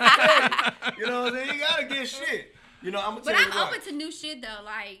I'm trying to tell you? You know what I'm saying? You gotta get shit. You know, I'm gonna But tell you I'm what. open to new shit though.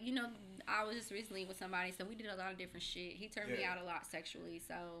 Like, you know, I was just recently with somebody, so we did a lot of different shit. He turned me Yeah. out a lot sexually,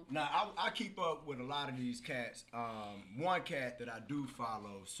 so Now, I keep up with a lot of these cats. One cat that I do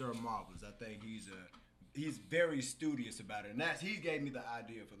follow, Sir Marvelous. I think he's very studious about it, and he gave me the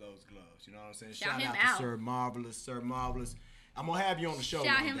idea for those gloves. You know what I'm saying? Shout him out out. to Sir Marvelous. I'm gonna have you on the show.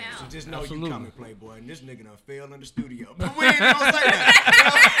 Shout one him day, out. So just know Absolutely. you coming, Playboy, and this nigga done failed in the studio. But we ain't gonna say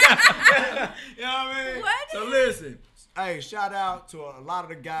that. You know what I mean? What? So listen, hey, shout out to a lot of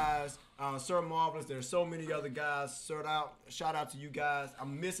the guys. Sir Marvelous, there's so many other guys. Shout out to you guys.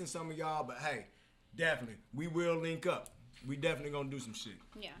 I'm missing some of y'all, but hey, definitely, we will link up. We definitely gonna do some shit.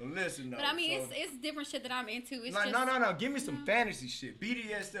 Yeah. But listen, though. But I mean, so, it's different shit that I'm into. It's like, just no. Give me some fantasy shit.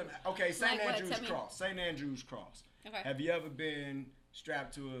 BDSM. Okay, St. Like what? Andrew's Tell me. Cross. St. Andrew's Cross. Okay. Have you ever been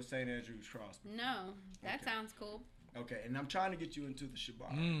strapped to a St. Andrew's Cross? No, that Okay. sounds cool. Okay, and I'm trying to get you into the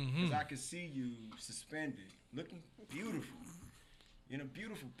Shabbat Mhm. because I can see you suspended, looking beautiful, in a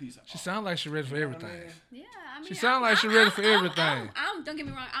beautiful piece of She art. sound like she ready for You know what I everything. mean? Yeah, I mean, She sound like she ready for everything. Don't get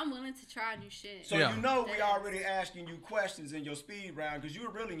me wrong. I'm willing to try new shit. So Yeah. you know we already asking you questions in your speed round because you're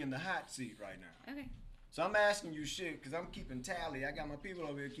really in the hot seat right now. Okay. So I'm asking you shit because I'm keeping tally. I got my people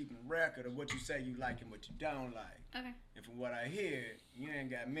over here keeping record of what you say you like and what you don't like. Okay. And from what I hear, you ain't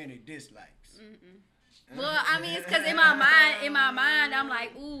got many dislikes. Well, I mean, it's because in my mind, I'm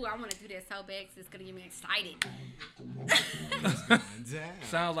like, ooh, I want to do that so bad 'cause it's gonna get me excited. Damn.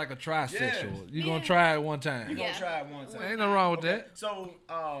 Sounds like a trisexual. Yes. You gonna Yeah. try it one You time. gonna Yeah. try it one time. Ain't no wrong with Okay, that. So,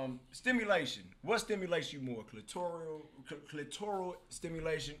 stimulation. What stimulates you more? Clitoral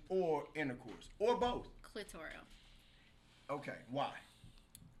stimulation or intercourse? Or both? Clitoral. Okay, why?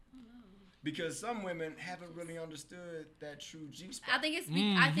 Because some women haven't really understood that true G spot. I think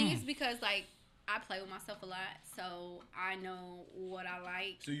it's because like I play with myself a lot, so I know what I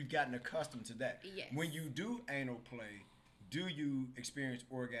like. So you've gotten accustomed to that. Yes. When you do anal play, do you experience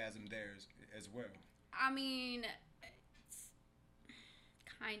orgasm there as well? I mean, it's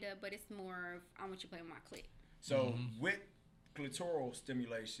kinda, but it's more of I want you to play with my clit. So with clitoral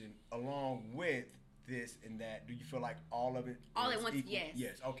stimulation, along with this and that, do you feel like all of it All is at once, equal? yes.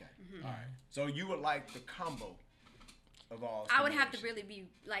 Yes, okay. All right. So you would like the combo. of all? I would have to stimulation? really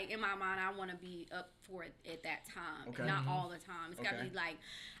be like in my mind. I want to be up for it at that time, Okay. not all the time. It's gotta Okay. be like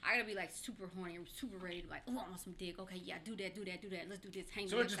I gotta be like super horny, super ready to like. Oh, I want some dick. Okay, yeah, do that. Let's do this. Hang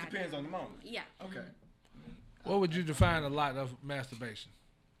So me it just upside depends down. on the moment. Yeah. Okay. What would you define a lot of masturbation?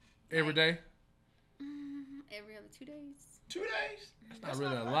 Every day? Every other 2 days. 2 days? It's not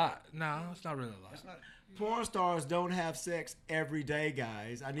really a lot. No, it's not really a lot. That's not. Porn stars don't have sex every day,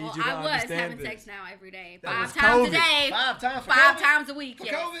 guys. I need Well, you to I was understand having this. sex now every day. That 5 was times COVID. a day. 5 times for 5 COVID? times a week. For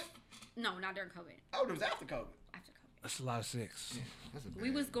Yes. COVID? No, not during COVID. Oh, it was after COVID. After COVID. That's a lot of sex. That's a bad.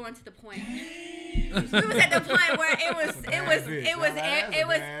 We was going to the point. We was at the point where it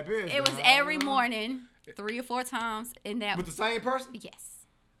was every morning, 3 or 4 times in that. With the same person? Yes,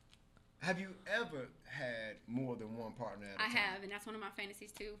 Have you ever had more than one partner at a I time? have, and that's one of my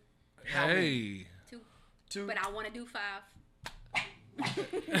fantasies too. How many? Hey. 2, 2. but I want to do 5.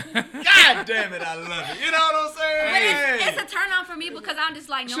 God damn it, I love it. You know what I'm saying? But it's a turn on for me because I'm just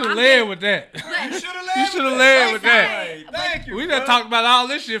like, no, Should have I'm led good. with that. You But should have You should have led with that. Hey, thank you. We done bro. talked about all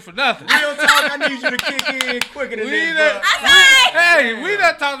this shit for nothing. Real talk, I need you to kick in quicker than We this, done- bro. I'm sorry. Hey, we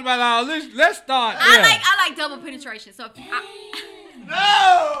done talked about all this. Let's start there. I like double penetration. So if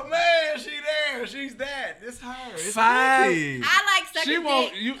No, man, she there. She's that. It's her. It's 5. Pinky. I like sucking She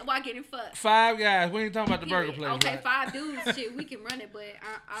won't- dick you- while getting fucked. 5 guys. We ain't talking about the burger place. Okay, right? 5 dudes. Shit, we can run it, but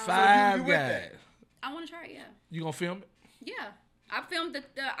I 5 you with guys. that? I want to try it. Yeah, You gonna film it? yeah. I filmed I've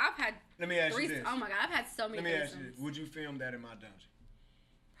had Let me ask you 3. this. Oh my god, I've had so many. Let me ask you threesomes. this. Would you film that in my dungeon?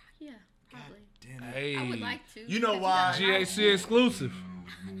 Yeah, probably. Damn it. Hey. I would like to. You know because why? you guys- GAC exclusive.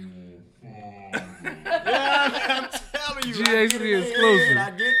 I'm telling you. I GAC get it exclusive. in.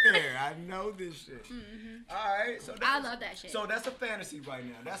 I get there. I know this shit. All right. So I love that shit. So that's a fantasy right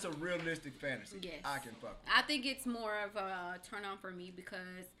now. That's a realistic fantasy. Yes. I can fuck. I think it's more of a turn on for me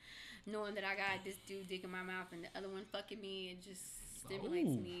because knowing that I got this dude dick in my mouth and the other one fucking me, it just stimulates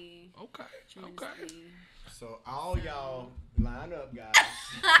Ooh. me Okay. tremendously. So all y'all line up, guys.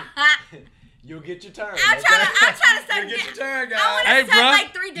 You'll get your turn. I'm trying to suck You'll get dick. your turn, guys. I wanna Hey, suck bro.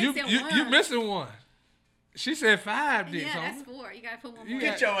 like 3 dicks in You one. missing one. She said 5 dicks. Yeah, on that's it. 4. You gotta put one You more.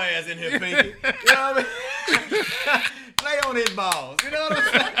 got- Get your ass in here, Pinky. You know what I mean? Lay on his balls. You know what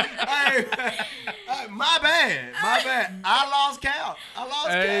I'm saying? Hey, my bad. My bad. I lost count.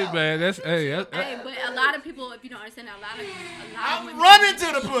 Hey count. man, that's Hey, but a lot of people, if you don't understand, a lot of I'm women. running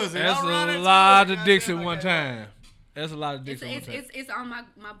to the pussy. that's I'm a running lot to of it. dicks at Goddamn, one I time. That's a lot of dicks It's, at one it's, time. it's, it's on my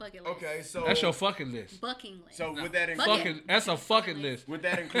bucket list. Okay, so That's your fucking list. Bucking list. So would that Fuck include it. That's a fucking list. would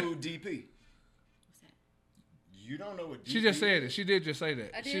that include DP? What's that? You don't know what DP She just said it. is? she did just say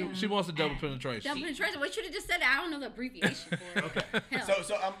that. I She did. she wants a double penetration. Double penetration. Well, you should have just said that. I don't know the abbreviation for it. Okay. Hell.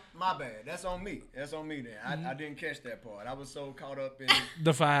 So I'm my bad. That's on me. That's on me then. I didn't catch that part. I was so caught up in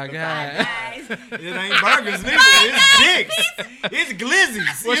The 5 guys. Guys. it ain't burgers neither. It's dicks. It's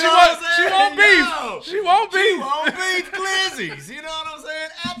glizzies. Well, you she know won't- what I'm she saying? won't beef. Yo, She won't She beef. won't beef glizzies. You know what I'm saying?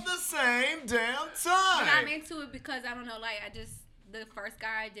 At the same damn time. But I'm into it because I don't know. Like the first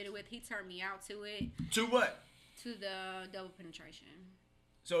guy I did it with, he turned me out to it, To what? to the double penetration.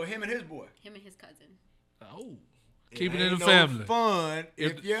 So him and his boy. Him and his cousin. Oh. Keep it in ain't the no family. fun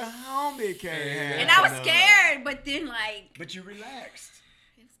If- if your homie can't have And I was none. scared, but then like But you relaxed.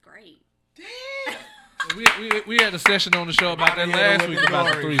 it's great. Damn. We had a session on the show about that last week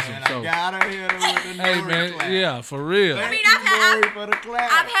about the threesome. So Gotta hit her with the hey Nori man, clap. yeah, for real. I mean, Thank you, I've Nori, for the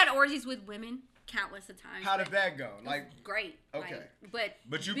clap. I've had orgies with women countless of times. How did that go? Like Great. Okay. Like,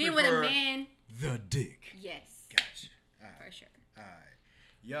 But you being prefer- with a man, the dick. yes, Gotcha. All right. for sure. All right.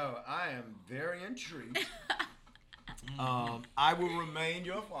 Yo, I am very intrigued. I will remain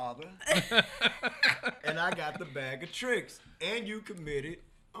your father. And I got the bag of tricks. And you committed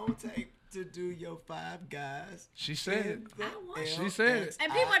on tape to do your 5 guys. She said it. in the I want- She said it.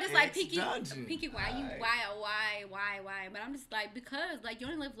 And people are just like, LXX Pinky, dungeon. Pinky, why? But I'm just like, because like you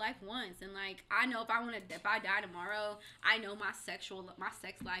only live life once, and like I know if I die tomorrow, I know my sex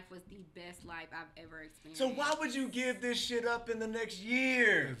life was the best life I've ever experienced. So why would you give this shit up in the next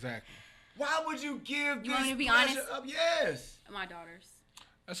year? Exactly. Why would you give You this want me to be pleasure honest? up? Yes. My daughters,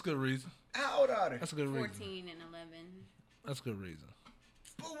 That's a good reason. How old are they? That's a good reason. 14 and 11. That's a good reason.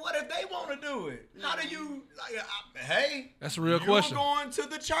 But what if they want to do it? How do you, like, hey, That's a real you question. going to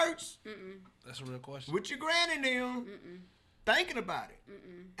the church That's a real question. with your granny and them, thinking about it.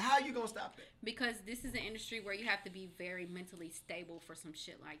 How you going to stop that? Because this is an industry where you have to be very mentally stable for some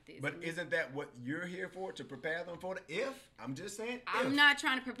shit like this. But isn't that what you're here for, to prepare them for? I'm just saying, I'm if. not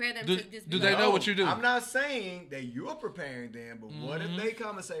trying to prepare them Do- to just do be they like, know what you do? I'm not saying that you're preparing them, but what if they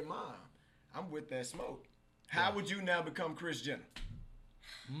come and say, Mom, I'm with that smoke? How would you now become Kris Jenner?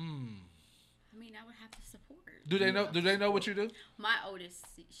 I mean, I would have to support. Do they know? Do they know what you do? My oldest,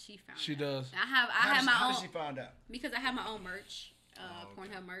 she found. She out. does. I have my own. How did she find out? Because I have my own merch,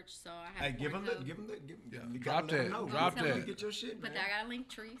 Pornhub merch. So I have. Hey, give them Pornhub. you Drop gotta let that. them know. Drop You gotta that. Get your shit, man. But I got a link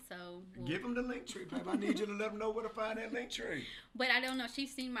tree, so Give them the link tree, babe. I need you to let them know where to find that link tree. But I don't know.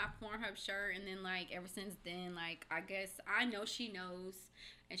 She's seen my Pornhub shirt, and then like ever since then, like I guess I know she knows,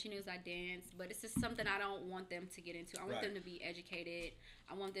 and she knows I dance. But it's just something I don't want them to get into. I want them to be educated.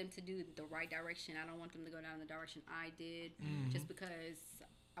 I want them to do the right direction. I don't want them to go down the direction I did, just because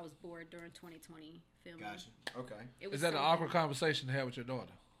I was bored during 2020 filming. Gotcha. Okay. Is that an awkward conversation to have with your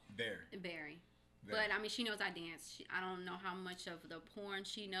daughter? Very. But I mean, she knows I dance. I don't know how much of the porn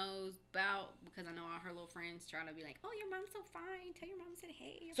she knows about because I know all her little friends trying to be like, "Oh, your mom's so fine. Tell your mom I said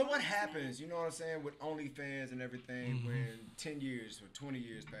hey." So what happens? You know what I'm saying with OnlyFans and everything when 10 years or 20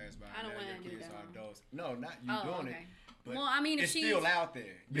 years pass by? I don't want want to do kids that. are adults. No, not you doing it. But well, I mean, if it's she's still out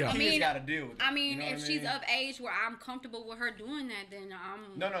there. Your kids got to deal with it. I mean, you know if she's of age where I'm comfortable with her doing that, then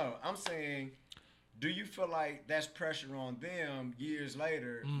I'm. No. I'm saying, do you feel like that's pressure on them years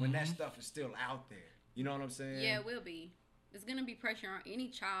later when that stuff is still out there? You know what I'm saying? Yeah, it will be. There's gonna be pressure on any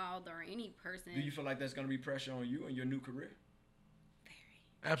child or any person. Do you feel like that's gonna be pressure on you and your new career?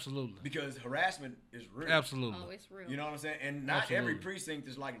 Very. Absolutely. Because harassment is real. Absolutely. Oh, it's real. You know what I'm saying? And not every precinct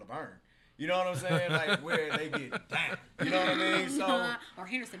is like Laverne. You know what I'm saying? Like where they get down. You know what I mean? So or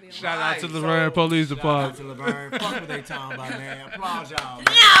Hendersonville. Shout out to Laverne Police Department. Shout out to Laverne. Fuck what they talking about, man. Applaud y'all. Man.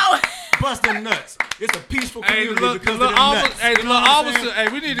 No. Busting nuts. It's a peaceful Hey, community look, because the of little the officer. nuts. Hey, the You little know what I'm officer. saying?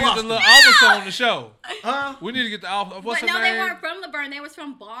 Hey, we need to get the Busting. little officer on the show. Huh? We need to get the officer. What's But her no, name? they weren't from Laverne. They was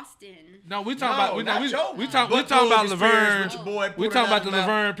from Boston. No, we talking about we Butt talking about plug experience Laverne. with your boy, We put it talking about out the of mouth.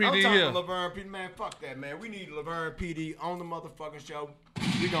 Laverne PD I'm talking here. Laverne PD, man. Fuck that, man. We need Laverne PD on the motherfucking show.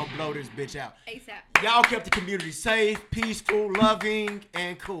 We gonna blow this bitch out. ASAP. Y'all kept the community safe, peaceful, loving,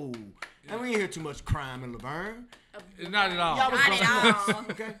 and cool. And we ain't hear too much crime in Laverne. Not at all. Y'all was Not busting at nuts. all.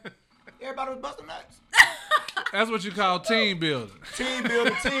 Okay. Everybody was busting nuts. That's what you call team building. Team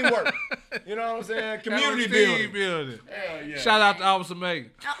building, teamwork. You know what I'm saying? Community Team building. building. Hell yeah. Shout out to Officer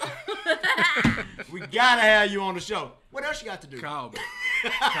Megan. We gotta have you on the show. What else you got to do? Call me.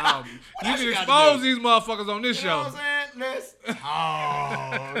 Call me. What You else can you gotta expose do? these motherfuckers on this You know show. what I'm saying? Let's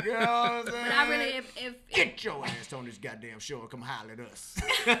talk. You know what I'm saying? But I really, if Get your ass on this goddamn show and come holler at us.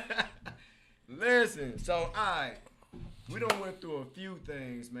 Listen, so all right. We done went through a few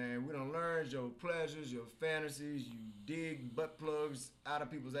things, man. We done learned your pleasures, your fantasies. You dig butt plugs out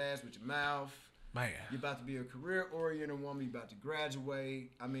of people's ass with your mouth. Man. You're about to be a career-oriented woman. You're about to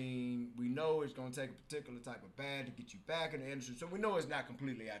graduate. I mean, we know it's going to take a particular type of bag to get you back in the industry. So we know it's not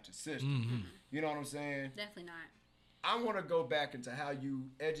completely out your system. You know what I'm saying? definitely not. I want to go back into how you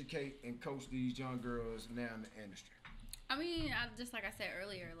educate and coach these young girls now in the industry. I mean, just like I said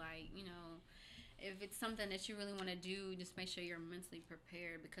earlier, like, you know, if it's something that you really want to do, just make sure you're mentally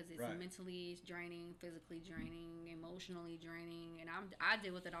prepared because it's mentally draining, physically draining, emotionally draining, and I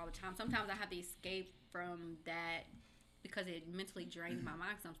deal with it all the time. Sometimes I have to escape from that because it mentally drains my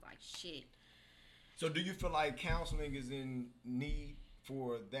mind. Cause I'm like, shit. So do you feel like counseling is in need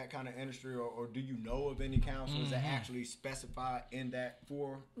for that kind of industry, or do you know of any counselors that actually specify in that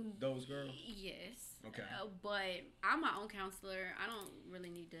for those girls? Yes. Okay. But I'm my own counselor. I don't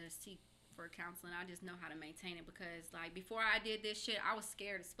really need to seek for counseling. I just know how to maintain it because, like, before I did this shit, I was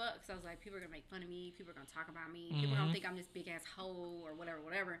scared as fuck. So I was like, people are gonna make fun of me. People are gonna talk about me. People are gonna think I'm this big ass hoe or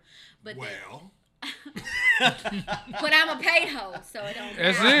whatever. But but I'm a paid hoe, so it don't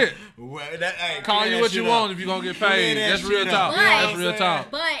matter. That's it. Well, hey, Call you what you want if you're gonna get paid. That's real talk. That's real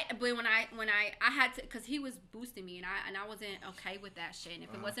talk. But when I had to, cause he was boosting me and I wasn't okay with that shit. And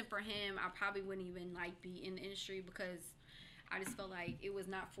if it wasn't for him, I probably wouldn't even like be in the industry because I just felt like it was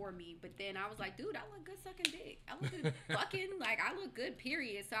not for me. But then I was like, dude, I look good sucking dick. I look good fucking, like, I look good,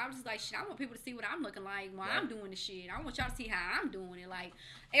 period. So I was just like, shit, I want people to see what I'm looking like while I'm doing the shit. I want y'all to see how I'm doing it. Like,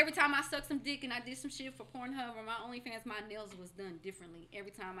 every time I sucked some dick and I did some shit for Pornhub or my OnlyFans, my nails was done differently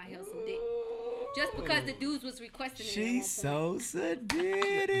every time I held some dick. Just because the dudes was requesting it. She's so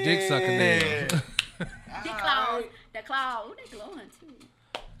sadistic. Dick sucking nails. Dick claws. The claw. Oh, they glowing too.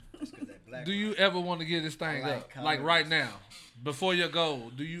 Do you ever want to get this thing up? Like right now, before your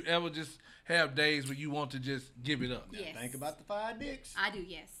goal, do you ever just have days where you want to just give it up? Yes. Think about the 5 dicks. I do,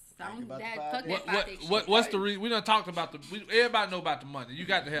 yes. So Think about that, the 5 fuck dicks. that 5 dick shit. What's the reason? We done talked about everybody know about the money. You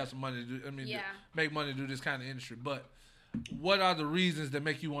got to have some money to do. I mean, Yeah. make money to do this kind of industry. But what are the reasons that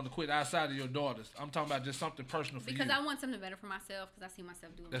make you want to quit outside of your daughters? I'm talking about just something personal for Because you. I want something better for myself because I see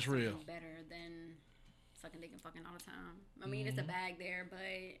myself doing That's something real. better than sucking dick and fucking all the time. I mean, it's a bag there, but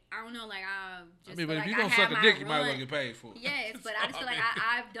I don't know. Like I just. I mean, feel but if like you I gonna had suck a my dick, you might as well run. get paid for it. Yes, but I just feel like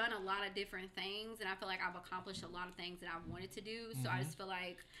I've done a lot of different things, and I feel like I've accomplished a lot of things that I wanted to do. So I just feel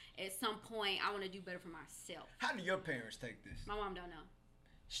like at some point I want to do better for myself. How do your parents take this? My mom don't know.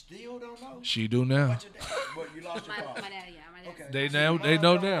 Still don't know. She do now. What your dad? What, you lost your father? My dad, yeah, my dad. Okay. They So know. your They mom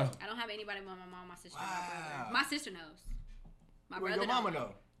know don't now. I don't have anybody but my mom, my sister, Wow. my brother. My sister knows. My Well, brother your mama don't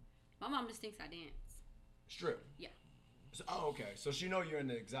know. My mom just thinks I dance. Strip. Yeah. So, okay. So she know you're in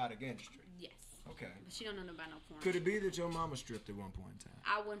the exotic industry. Yes. Okay. But she don't know about no porn. Could it be that your mama stripped at one point in time?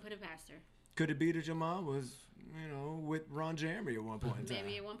 I wouldn't put it past her. Could it be that your mom was, with Ron Jeremy at one point in time?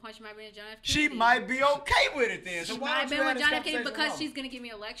 Maybe at one point she might be in John F. She Kennedy. might be okay with it then. So She why might have don't been you have with this John F. Kennedy conversation because with she's gonna give me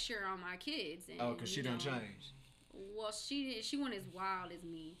a lecture on my kids. And, mama? Oh, because she done changed. Well, she wasn't as wild as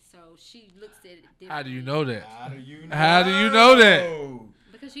me, so she looks at it differently. How do you know that? How do you know? How do you know that?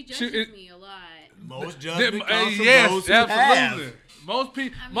 Because she judges me a lot. Most judgment comes from Yes, those who absolutely. have. Most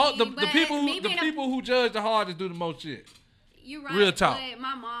people, I mean, the but people, me the being a- people who judge the hardest do the most shit. You're right. Real talk. But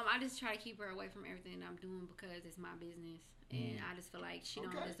my mom, I just try to keep her away from everything that I'm doing because it's my business, and I just feel like she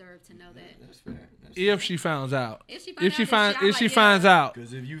don't deserve to know that. That's fair. If she finds out, If she if she finds, out, if she like, finds yeah. out,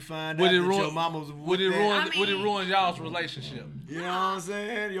 Because if you find would out it that ruin? your mama was Would with it that, ruin? Would it mean- ruin y'all's relationship? you know what I'm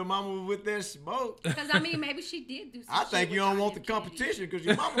saying? Your mama was with that smoke. Because I mean, maybe she did do. Some I shit think with you don't John want the F. Kennedy. competition because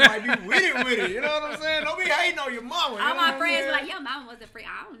your mama might be with it. You know what I'm saying? Don't be hating on your mama. You All know my what friends I'm were saying? like, "Yo, mama wasn't free."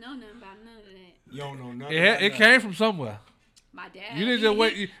 I don't know nothing about none of that. You don't know nothing. It about it that. came from somewhere. My dad. You didn't just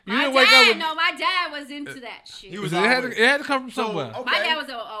wake. You my didn't wake dad, up with. No, my dad was into that shit. He was It had, always- to, it had to come from So, somewhere. okay. My dad was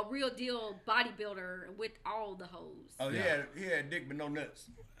a real deal bodybuilder with all the hoes. Oh, Yeah. he had dick but no nuts.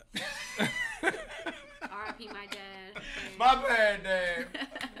 R.I.P. my dad. My bad, Dad.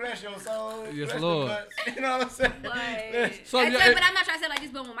 Bless your soul. Yes, Bless Lord. The nuts. You know what I'm saying? But, So, but yeah, I'm not trying to say like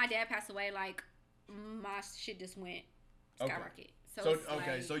this, but when my dad passed away, like my shit just went Okay. skyrocket. So, So it's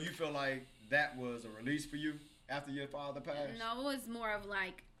okay, like, so you feel like that was a release for you after your father passed? no, it was more of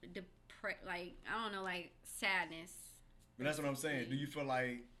like like I don't know, like sadness. But that's what I'm saying. Do you feel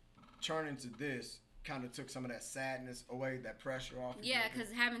like turning to this kind of took some of that sadness away, that pressure off? you? Yeah,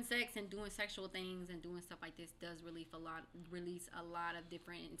 because having sex and doing sexual things and doing stuff like this does release a lot of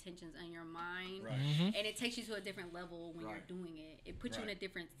different intentions in your mind. Right. And it takes you to a different level when Right. you're doing it. It puts you in a Right.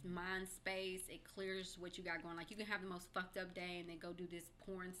 different mind space. It clears what you got going. Like, you can have the most fucked up day and then go do this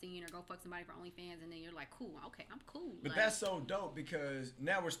porn scene or go fuck somebody for OnlyFans, and then you're like, cool, okay, I'm cool. But like, that's so dope because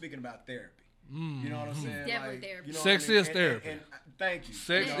now we're speaking about therapy. You know what I'm saying? Definitely like, therapy. You know Sex what I mean? is therapy. And thank you.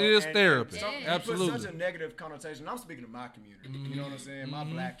 Sex You know, is and therapy. some- Yeah. you Absolutely. put such a negative connotation. I'm speaking of my community. You know what I'm saying? My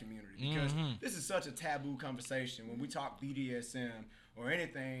black community. Because this is such a taboo conversation when we talk BDSM or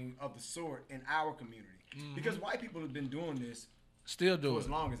anything of the sort in our community. Because white people have been doing this Still for do as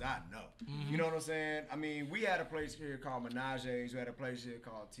it. long as I know. You know what I'm saying? I mean, we had a place here called Menage's. We had a place here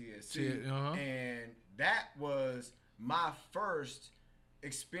called TSC. And that was my first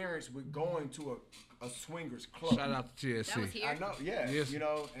experience with going to a swingers club. Shout out to that was TSC. here. I know, yeah. Yes. You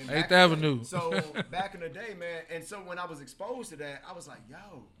know, and 8th back in the- Avenue. So back in the day, man, and so when I was exposed to that, I was like,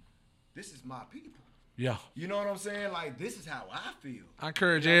 yo, this is my people. Yeah. You know what I'm saying? Like, this is how I feel. I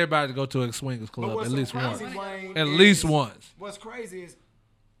encourage everybody to go to a swingers But club what's at so least once. crazy, Wayne, At is- least once. What's crazy is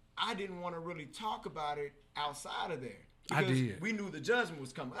I didn't want to really talk about it outside of there. I Because did. we knew the judgment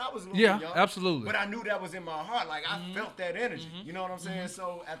was coming. I was a little Yeah, young, absolutely. But I knew that was in my heart. Like, I felt that energy. You know what I'm saying?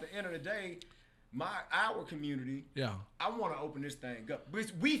 So at the end of the day, our community, Yeah. I want to open this thing up.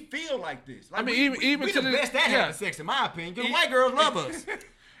 Because we feel like this. Like, I mean, we even we to the the- best at yeah. having sex, in my opinion. Because white girls love us.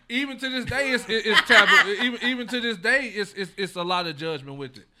 Even to this day, it's taboo. Even to this day, it's a lot of judgment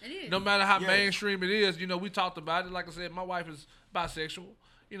with it. It is. No matter how Yes. mainstream it is, you know, we talked about it. Like I said, my wife is bisexual.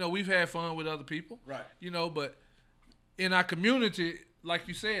 You know, we've had fun with other people. Right. You know, but in our community, like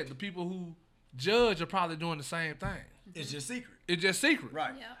you said, the people who judge are probably doing the same thing. It's just secret. It's just secret.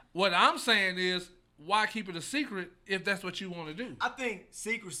 Right. Yep. What I'm saying is, why keep it a secret if that's what you want to do? I think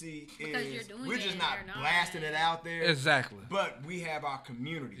secrecy Because is you're doing we're it just and not they're not. blasting it out there. Exactly. But we have our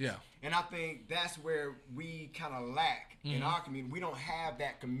communities. Yeah. And I think that's where we kind of lack in our community. We don't have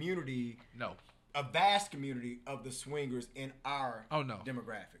that community, No. a vast community of the swingers in our Oh, no.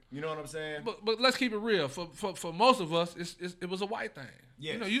 demographic. You know what I'm saying? But let's keep it real. For most of us, it was a white thing.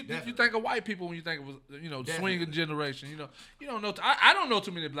 Yes, you know, you definitely. think of white people when you think of Definitely. swinging generation. You don't know. I don't know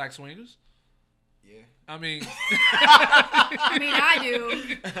too many black swingers. Yeah. I mean, I mean, I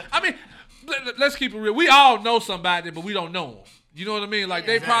do. let's keep it real. We all know somebody, but we don't know them. You know what I mean? Like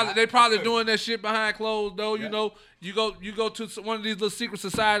Yeah. they probably I feel doing that shit behind closed doors. Yeah. You know, you go to one of these little secret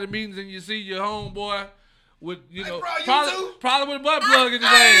society meetings and you see your homeboy with Hey, bro, you probably, too? probably with a butt plug in his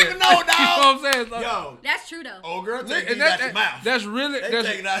I ass. didn't even know, dog. You know what I'm saying? So, Yo, That's true though. old girl, take and these out your mouth. that's really They that's,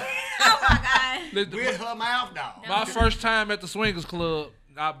 take it out. Oh my god. With her mouth, dog. my first time at the Swingers Club.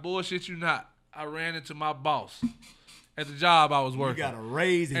 I bullshit you not. I ran into my boss at the job I was You working. got a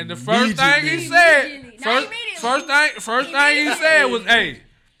raise And the first thing he immediately. said, Immediately. Not immediately. first thing he said was, "Hey,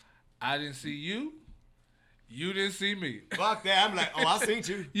 I didn't see you. You didn't see me." Fuck that. I'm like, oh, I seen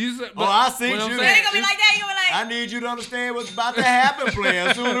you. You said, I seen what I'm you. It saying ain't gonna be like that. You gonna be like, I need you to understand what's about to happen, player.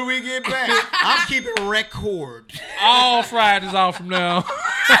 As soon as we get back, I'm keeping record. all Fridays off from now.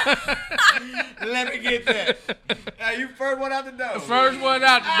 Let me get that. Hey, you first one out the door. First one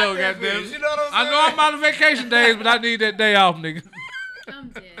out the door, I goddamn. you know what I'm I saying? know I'm out of vacation days, but I need that day off, nigga. I'm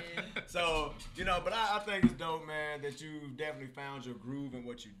dead. So, but I think it's dope, man, that you definitely found your groove in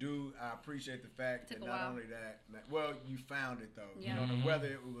what you do. I appreciate the fact Took that a not while. only that, well, you found it, though. Yeah. Whether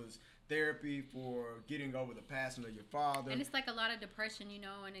it was therapy for getting over the passing of your father. And it's like a lot of depression,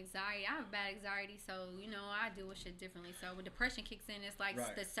 and anxiety. I have bad anxiety, so I deal with shit differently. So when depression kicks in, it's like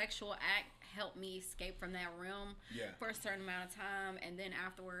Right. the sexual act helped me escape from that realm for a certain amount of time, and then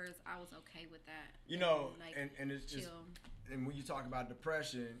afterwards, I was okay with that. And it's just, chill. and when you talk about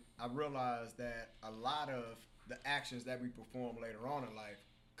depression, I realized that a lot of the actions that we perform later on in life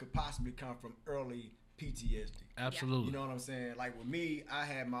could possibly come from early PTSD. Absolutely. You know what I'm saying? Like with me, I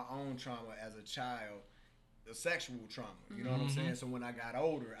had my own trauma as a child, the sexual trauma. You know what I'm saying? So when I got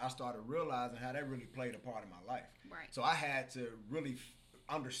older, I started realizing how that really played a part in my life. Right. So I had to really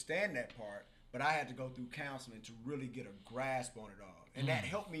understand that part, but I had to go through counseling to really get a grasp on it all. And that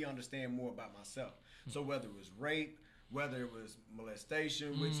helped me understand more about myself. So whether it was rape, whether it was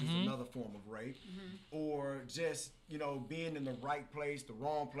molestation, which is another form of rape, or just, being in the right place, the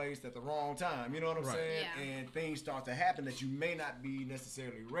wrong place at the wrong time. You know what I'm saying? Yeah. And things start to happen that you may not be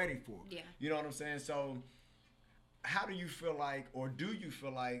necessarily ready for. Yeah. You know what I'm saying? So how do you feel like, or do you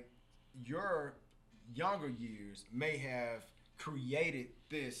feel like your younger years may have created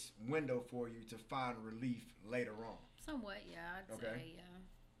this window for you to find relief later on? Somewhat, yeah. I'd say,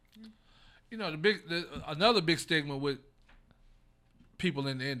 yeah. Another big stigma with people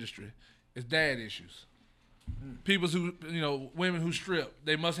in the industry is dad issues. People who, women who strip,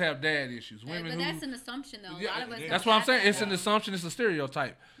 they must have dad issues. Women But that's an assumption, though. A lot of us that's don't what I'm have saying. that, It's an though. assumption. It's a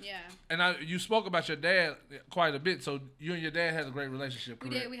stereotype. Yeah. And you spoke about your dad quite a bit. So you and your dad had a great relationship, We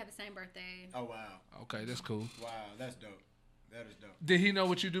correct? did. We had the same birthday. Oh, wow. Okay, that's cool. Wow, that's dope. That is dope. Did he know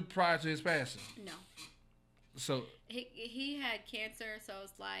what you do prior to his passing? No. So He had cancer, so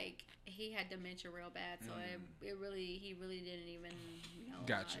it's like he had dementia real bad. So he really didn't even know a lot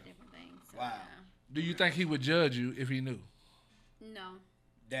Gotcha. of different things. So, Wow. do you think he would judge you if he knew? No,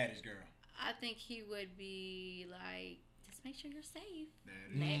 Daddy's girl. I think he would be like, just make sure you're safe.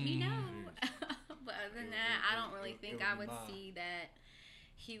 Daddy's Let me know. But other than that, I don't really think I would mine. see that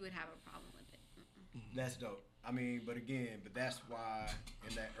he would have a problem with it. That's dope. But that's why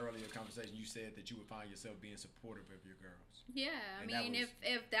in that earlier conversation you said that you would find yourself being supportive of your girls. Yeah, And that was-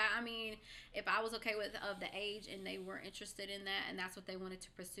 if I was okay with of the age and they were interested in that and that's what they wanted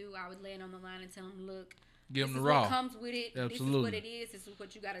to pursue, I would land on the line and tell them, look, Give this him is the raw. what comes with it. This is what Absolutely. it is. This is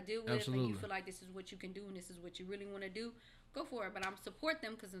what you got to do with. Absolutely. And you feel like this is what you can do and this is what you really want to do. Go for it. But I'm support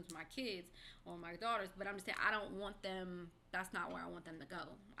them because it's my kids or my daughters. But I'm just saying I don't want them. That's not where I want them to go.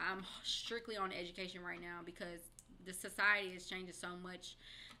 I'm strictly on education right now because the society is changing so much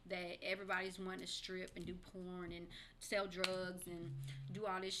that everybody's wanting to strip and do porn and sell drugs and do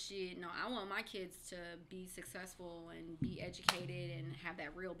all this shit. No, I want my kids to be successful and be educated and have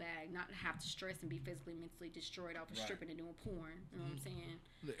that real bag, not have to stress and be physically, mentally destroyed off of stripping and doing porn. You know what I'm saying?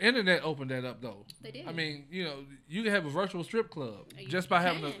 The internet opened that up, though. They did. I mean, you can have a virtual strip club You just by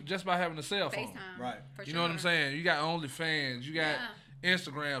having can. a cell phone. FaceTime. Right. For You know what I'm sure. saying? You got OnlyFans. You got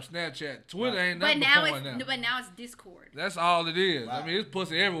Instagram, Snapchat, Twitter. Ain't But nothing now but porn now. but now it's Discord. That's all it is. Wow. I mean, it's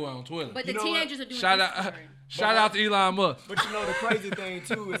pussy everywhere on Twitter. But the You know what? teenagers are doing Shout Discord. out, shout out to Elon Musk. But the crazy thing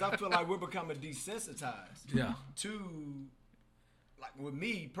too is I feel like we're becoming desensitized. Yeah. To, like with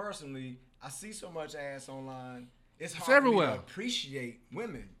me personally, I see so much ass online. It's hard It's for me everywhere. to appreciate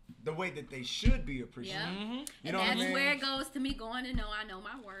women the way that they should be appreciated. Yeah. You And know what I that's mean? where it goes to me going to know I know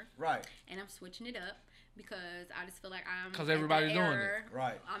my worth. Right. And I'm switching it up because I just feel like I'm 'Cause at everybody's that doing it. era.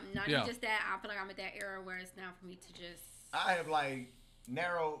 Right. I'm not Yeah. even just that. I feel like I'm at that era where it's now for me to just. I have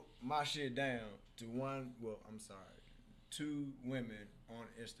narrowed my shit down to two women on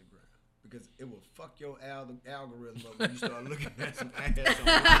Instagram. because it will fuck your algorithm up when you start looking at some ass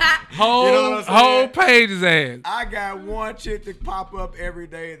online. Whole page is ass. I got one chick that pop up every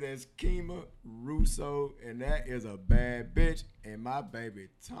day that's Kima Russo, and that is a bad bitch. And my baby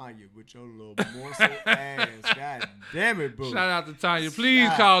Tanya with your little morsel ass. God damn it, boo. Shout out to Tanya. Please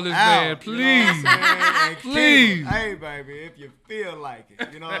call this man. Please. You know what I'm saying? Please. Hey, baby, if you feel like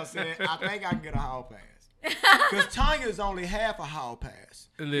it. You know what I'm saying? I think I can get a hall pass. Because Tanya's only half a hall pass.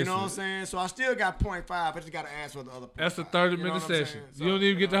 Listen. You know what I'm saying? So I still got 0.5. I just got to ask for the other 0.5. That's a 30-minute session. So, you don't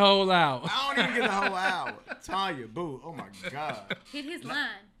even get the whole hour. I don't even get the whole hour. Tanya, boo. Oh, my God. Hit his line.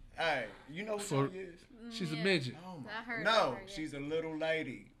 Hey, you know who Tanya is? She's a midget. Oh, my. I heard. No, she's a little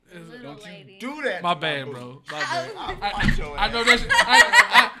lady. Little Don't lady. you do that. My to bad, boo. bro. My bad. I'll watch your I ass. know that's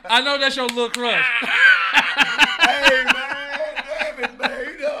I know that's your little crush. Hey, man. Damn it, man.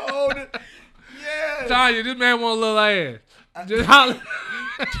 You done hold it. Yeah. Tanya, this man want a little ass. Just holler,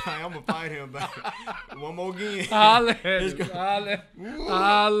 I'm going to fight him back. One more again. holler at him.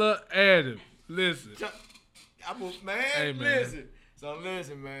 Holler at him. Listen. Man, Hey, man. listen. So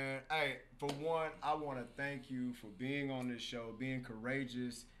listen, man. Hey, for one, I want to thank you for being on this show, being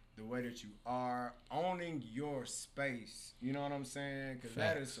courageous the way that you are, owning your space. You know what I'm saying? Because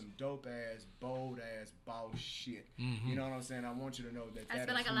that is some dope ass, bold ass, boss shit. Mm-hmm. You know what I'm saying? I want you to know that. I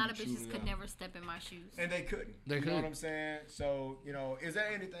feel like a lot of bitches could never step in my shoes. And they couldn't. They you know couldn't. what I'm saying? So, you know, is there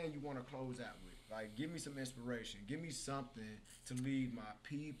anything you want to close out with? Like, give me some inspiration. Give me something to lead my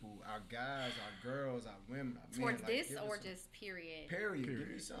people, our guys, our girls, our women, our men. Towards Like, this give me or some- just period? Period. Give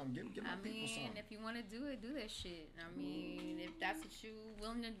me something. Give my I people mean, something. if you want to do it, do that shit. I mean, if that's what you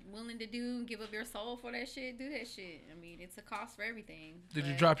willing to do, give up your soul for that shit, do that shit. I mean, it's a cost for everything. Did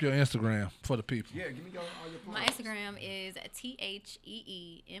you but drop your Instagram for the people? Yeah, give me all your My plugs. Instagram is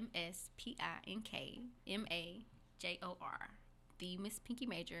TheemspinkiMajor. The Miss Pinky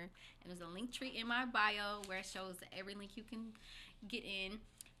Major, and there's a link tree in my bio where it shows every link you can get in,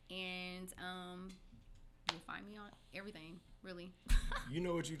 and you'll find me on everything, really. You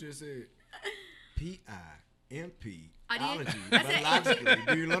know what you just said? P-I-M-P. I did. Ology. I said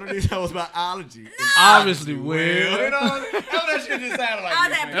Biologically. Do you learn these shows about ology? Obviously, You well. know, that's what that shit just sounded like. I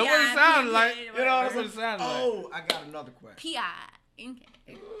was to at me, That's what it sounded like. You know what I'm That's what it saying? sounded like. Oh, I got another question.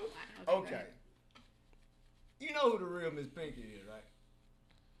 P-I-N-K. Okay. You know who the real Miss Pinky is, right?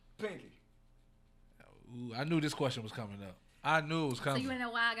 Pinky. Ooh, I knew this question was coming up. I knew it was So coming. you want to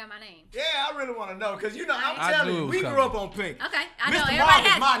know why I got my name? Yeah, I really want to know, because, you know, I'm I telling knew it you, was we coming. grew up on Pinky. Okay, I know. Mr. Everybody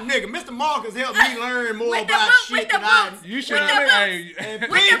Marcus, has my nigga. Mr. Marcus helped me learn more With the about books, shit with the than I. books. You should With the have. books. Hey, And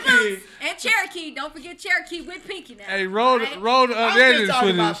with the Pinky. books and Cherokee. Don't forget Cherokee with Pinky now. hey, roll the Right? roll the I'm just unedited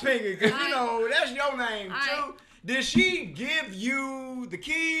talking about footage. Pinky, because, you Alright. know, that's your name, too. Alright. Did she give you the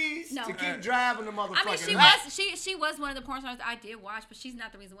keys No. to keep driving the motherfucking I mean, she was one of the porn stars I did watch, but she's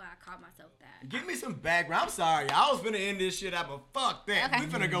not the reason why I called myself that. Give me some background. I'm sorry. I was finna end this shit out, but fuck that. Okay. We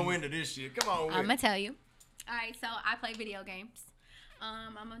finna go into this shit. Come on with I'm it. gonna tell you. All right, so I play video games.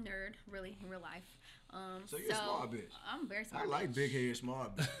 I'm a nerd, really, in real life. So you're a smart bitch. I'm very smart. I like bitch. big head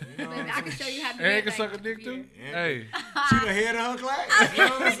smart bitch. You know what Baby, I I'm can show saying? you how to do Eric can everything suck a on the dick too. computer. Hey, She the head of her class. You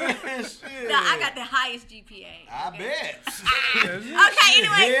know what I'm saying? Shit. No, I got the highest GPA. I okay? bet. Okay,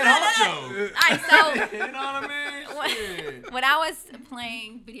 anyway. Head honcho. All right, so You know what I mean? Shit. when I was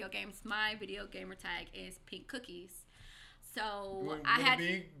playing video games, my video gamer tag is Pink Cookies. So Would I it had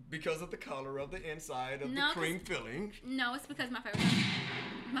be because of the color of the inside of No, the cream filling? no, it's because my favorite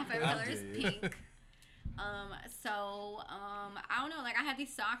color is pink. I don't know, like I had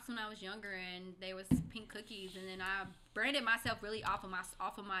these socks when I was younger and they was pink cookies, and then I branded myself really off of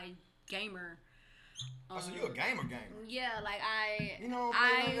my gamer. So you a gamer? Yeah, like I You know,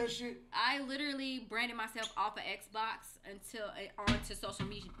 play like that shit. I literally branded myself off of Xbox until onto social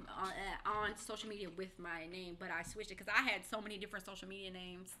media on social media with my name, but I switched it because I had so many different social media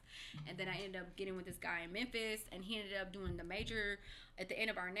names, and then I ended up getting with this guy in Memphis, and he ended up doing the major at the end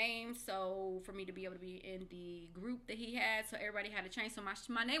of our name. So for me to be able to be in the group that he had, so everybody had to change. So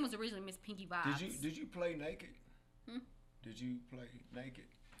my name was originally Miss Pinky Vibes. Did you play naked? Hmm? Did you play naked?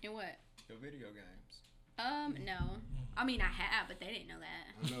 In what? Your video games. No. I mean, I have, but they didn't know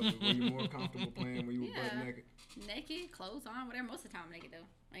that. I know, but were you more comfortable playing when you were butt Yeah. naked? Naked, clothes on, whatever. Most of the time, I'm naked though.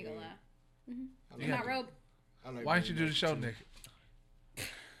 I ain't gonna lie. I In my robe. I like why don't you being do the show too. naked?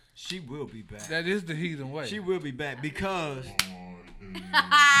 She will be back. That is the heathen way. She will be back because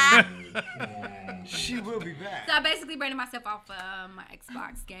she will be back. So I basically branded myself off my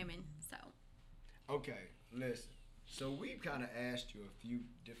Xbox gaming. So Okay, listen. So we kind of asked you a few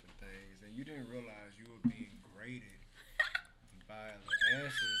different things, and you didn't realize you were being graded by the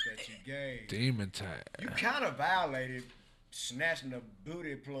answers that you gave. Demon time. You kind of violated snatching a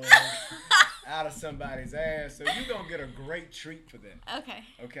booty plug out of somebody's ass. So you're going to get a great treat for that. Okay.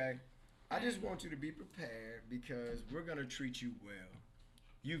 Okay? I just want you to be prepared because we're going to treat you well.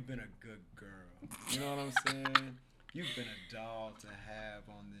 You've been a good girl. You know what I'm saying? You've been a doll to have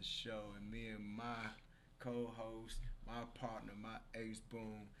on this show. And me and my co-host, my partner, my ace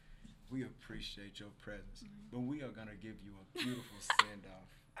boom, we appreciate your presence. But we are going to give you a beautiful send-off.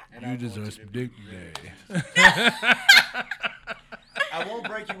 And You deserve some dignity. I won't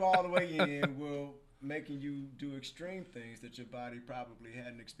break you all the way in. We'll making you do extreme things that your body probably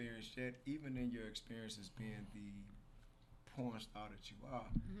hadn't experienced yet, even in your experiences being the porn star that you are.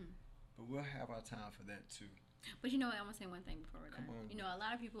 But we'll have our time for that too. But you know what? I want to say one thing before we're done. Come on. You know, a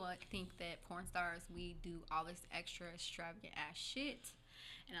lot of people think that porn stars, we do all this extra extravagant ass shit.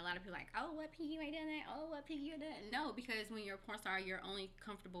 And a lot of people are like, oh, what Pinky, you ain't done that? Oh, what Pinky, you done that? No, because when you're a porn star, you're only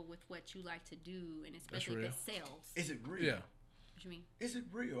comfortable with what you like to do, and especially if it sells. Is it real? Yeah. What you mean? Is it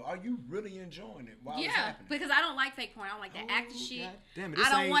real? Are you really enjoying it while it's Yeah, happening? because I don't like fake porn. I don't like that acting shit. God damn it. I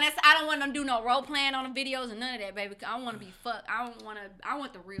don't want to do no role playing on the videos and none of that, baby. I want to be fucked. I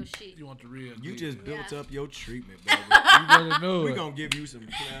want the real shit. You want the real? You just built Yeah. up your treatment, baby. You better know We're it. going to give you some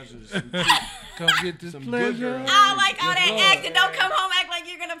pleasures. Come get this Some good pleasure. girls. I don't like all Yes, that Lord. acting. Don't come home act like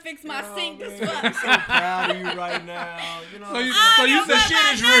you're gonna fix my sink this man, I'm fuck. so proud of you right now. You know, So you don't said know shit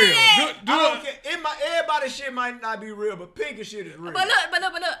about is none of real. that. Do I don't it. care. Everybody's shit might not be real, but Pinky shit is real. But look.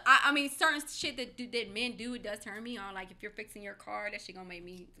 I mean, certain shit that men do, it does turn me on. Like if you're fixing your car, that shit gonna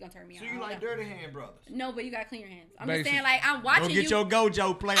turn me So on. you like Dirty Hand Brothers? No, but you gotta clean your hands. I'm Basic. just saying, like I'm watching Go you. get your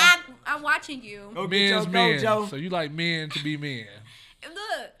Gojo player. I'm watching you. Go get your Men's men. Gojo. So you like men to be men.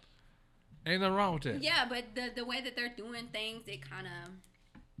 Look, Ain't nothing wrong with that. yeah, but the way that they're doing things, it kind of,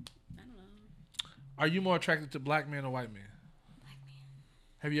 I don't know. Are you more attracted to black men or white men? Black man.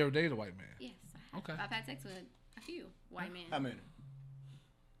 Have you ever dated a white man? Yes. I have. Okay. I've had sex with a few white men. How many?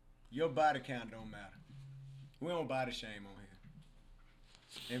 Your body count don't matter. We don't body shame on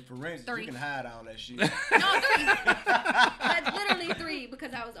here. In forensics, 3. you can hide all that shit. No, 3. But literally 3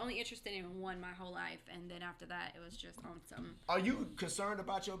 because I was only interested in one my whole life, and then after that, it was just on some. Are you concerned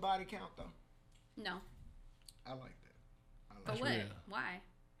about your body count though? No. I like that. But That's what? real. Why?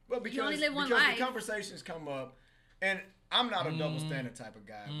 Well, because, You only live one because life. the conversations come up, and I'm not a double standard type of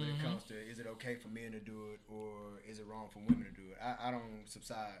guy when it comes to is it okay for men to do it or is it wrong for women to do it. I don't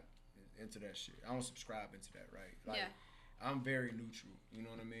subside into that shit. I don't subscribe into that, right? Like, Yeah. I'm very neutral. You know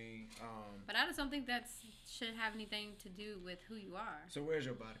what I mean? But I just don't think that should have anything to do with who you are. So where's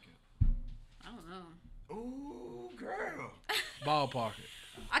your body count? I don't know. Ooh, girl. Ballpark it.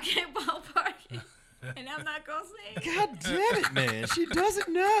 I can't ballpark it, and I'm not gonna say. God damn it, man. She doesn't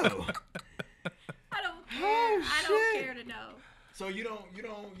know. I don't care. Oh, I don't shit. care to know. So you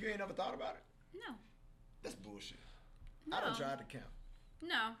ain't never thought about it? No. That's bullshit. No. I done tried to count.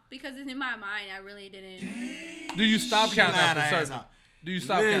 No, because in my mind, I really didn't. Do you stop counting Lied after her ass certain? off. Do you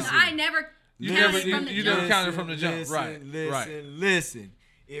stop Listen. counting? I never You counted never- from the you jump. never counted from the jump. Right, Listen, listen.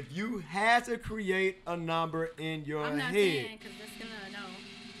 If you had to create a number in your I'm not head, saying because that's gonna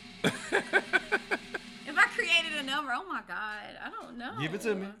know. If I created a number, oh my god, I don't know. give it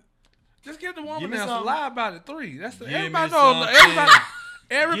to me. Just give the Give woman me now. something. Lie about it. 3. That's the Give me everybody know. something.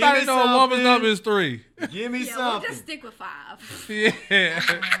 Everybody Give me know a woman's something. number is 3. Give me Yeah, we'll something. just stick with 5. Yeah.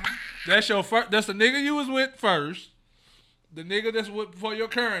 That's your first. That's the nigga you was with first. The nigga that's with for your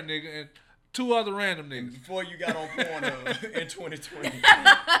current nigga and 2 other random niggas. Before you got on Pornhub in 2020.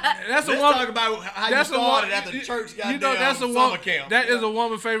 That's Let's a woman. talk about how you That's a started woman. at the church goddamn You know that's a summer woman. camp. That is a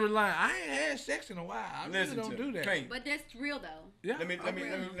woman's favorite line. I ain't had sex in a while. I really Listen don't to do me. that. Pink, But that's real though. Yeah. let me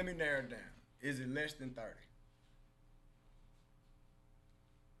narrow it down. Is it less than 30?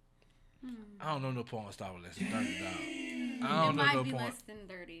 I don't know no porn star with less than 30 dollars. I It don't know might no be porn. less than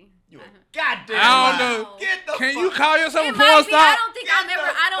 30. You a Uh-huh. goddamn I don't lie. know. Get the Can fuck, you call yourself It a might porn be. star? I don't think get I never. the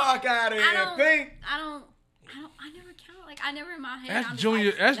I don't. fuck out of I here, don't. Pink. I never count. Like I never in my head. That's I'm just junior.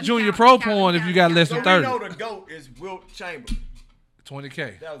 Like, That's let me junior count, pro count, porn if count, you got count. less So than we 30. know the GOAT is Wilt Chamberlain.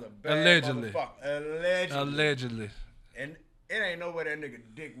 20K. That was a bad Allegedly. motherfucker. Allegedly. And it ain't no way that nigga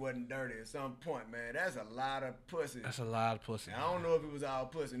dick wasn't dirty at some point, man. That's a lot of pussy. That's a lot of pussy. I don't know if it was all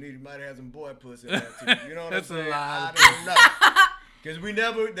pussy. Neither might have had some boy pussy in there too. You know what That's a I'm saying? lot of I don't know.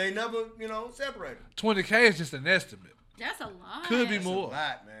 Because they never, separated. 20K is just an estimate. That's a lot. Could be That's more. a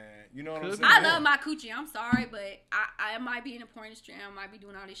lot, man. You know what I'm Could saying? be I more. love my coochie. I'm sorry, but I might be in the porn industry. I might be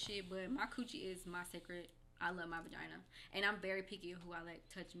doing all this shit, but my coochie is my secret. I love my vagina, and I'm very picky of who I let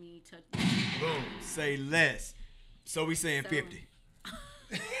touch me. Boom. Say less. So we saying So- 50.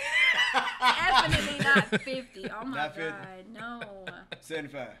 Definitely not 50. Oh my Not 50. god, no.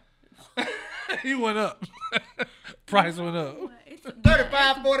 75. He went up. Price went up. It's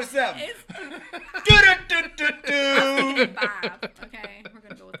 35.47. It's Do-do-do-do-do. 5. Okay, we're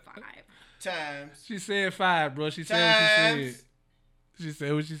gonna go with 5. Times. She said 5, bro. She said what she Times. said. She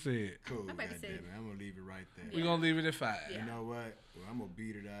said what she said. Cool. My baby goddamn said- it. I'm gonna leave it right there. We're going to leave it at 5. Yeah. You know what? Well, I'm gonna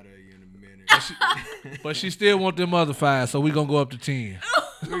beat it out of you in a minute. But she still want them other 5, so we're going to go up to 10.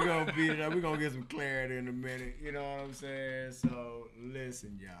 We're gonna beat it up. We're gonna get some clarity in a minute. You know what I'm saying? So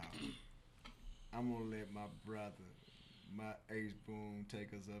listen, y'all. I'm gonna let my brother, my Ace Boone,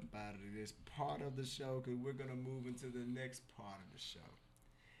 take us up out of this part of the show because we're gonna move into the next part of the show.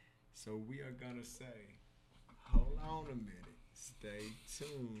 So we are gonna say, hold on a minute. Stay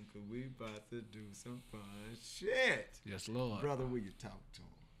tuned because we about to do some fun shit. Yes, Lord. Brother, will you talk to him?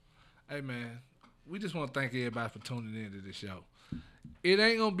 Hey, man, we just want to thank everybody for tuning in to this show. It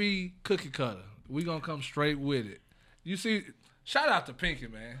ain't going to be cookie cutter. We going to come straight with it. You see, shout out to Pinky,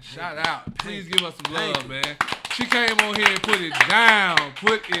 man. Shout out. Please give us some love, man. She came on here and put it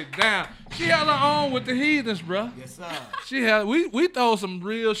down. She held her own with the Heathens, bro. Yes, sir. She had we throw some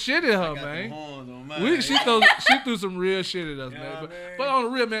real shit at her, Got man. the horns on mine. She threw some real shit at us, Yeah, man. man. But on the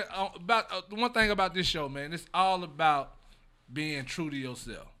real, man, the one thing about this show, man, it's all about being true to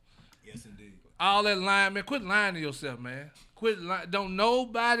yourself. Yes, indeed. All that lying, man, quit lying to yourself, man. Quit lying. Don't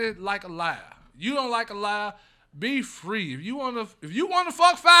nobody like a liar. You don't like a liar. Be free. If you wanna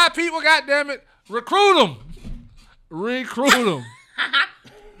fuck 5 people, goddamn it, recruit them.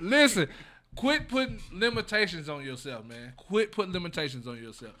 Listen, quit putting limitations on yourself, man. Quit putting limitations on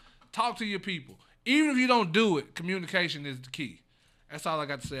yourself. Talk to your people. Even if you don't do it, communication is the key. That's all I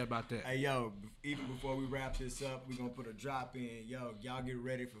got to say about that. Hey, yo, even before we wrap this up, we're going to put a drop in. Yo, y'all get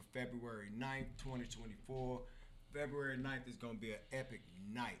ready for February 9th, 2024. February 9th is going to be an epic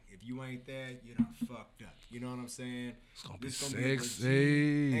night. If you ain't there, you done fucked up. You know what I'm saying? It's going to be This gonna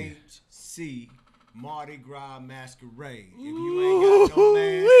sexy. Be HC Mardi Gras Masquerade. If you ain't got no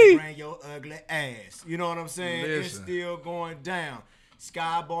mask, bring your ugly ass. You know what I'm saying? It's Listen. still going down.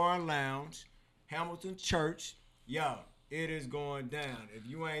 Sky Bar and Lounge, Hamilton Church. Yo, it is going down. If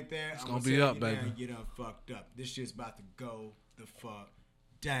you ain't there, It's I'm gonna gonna be say up, you baby. down, you done fucked up. This shit's about to go the fuck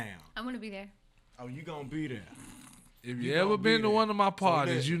down. I'm gonna be there. Oh, you gonna be there. If You you gonna ever be been to there. one of my So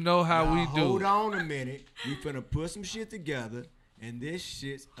parties, listen, you know how y'all we do. Hold on a minute. We finna put some shit together, and this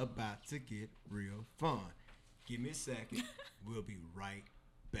shit's about to get real fun. Give me a second. We'll be right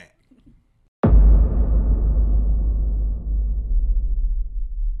back.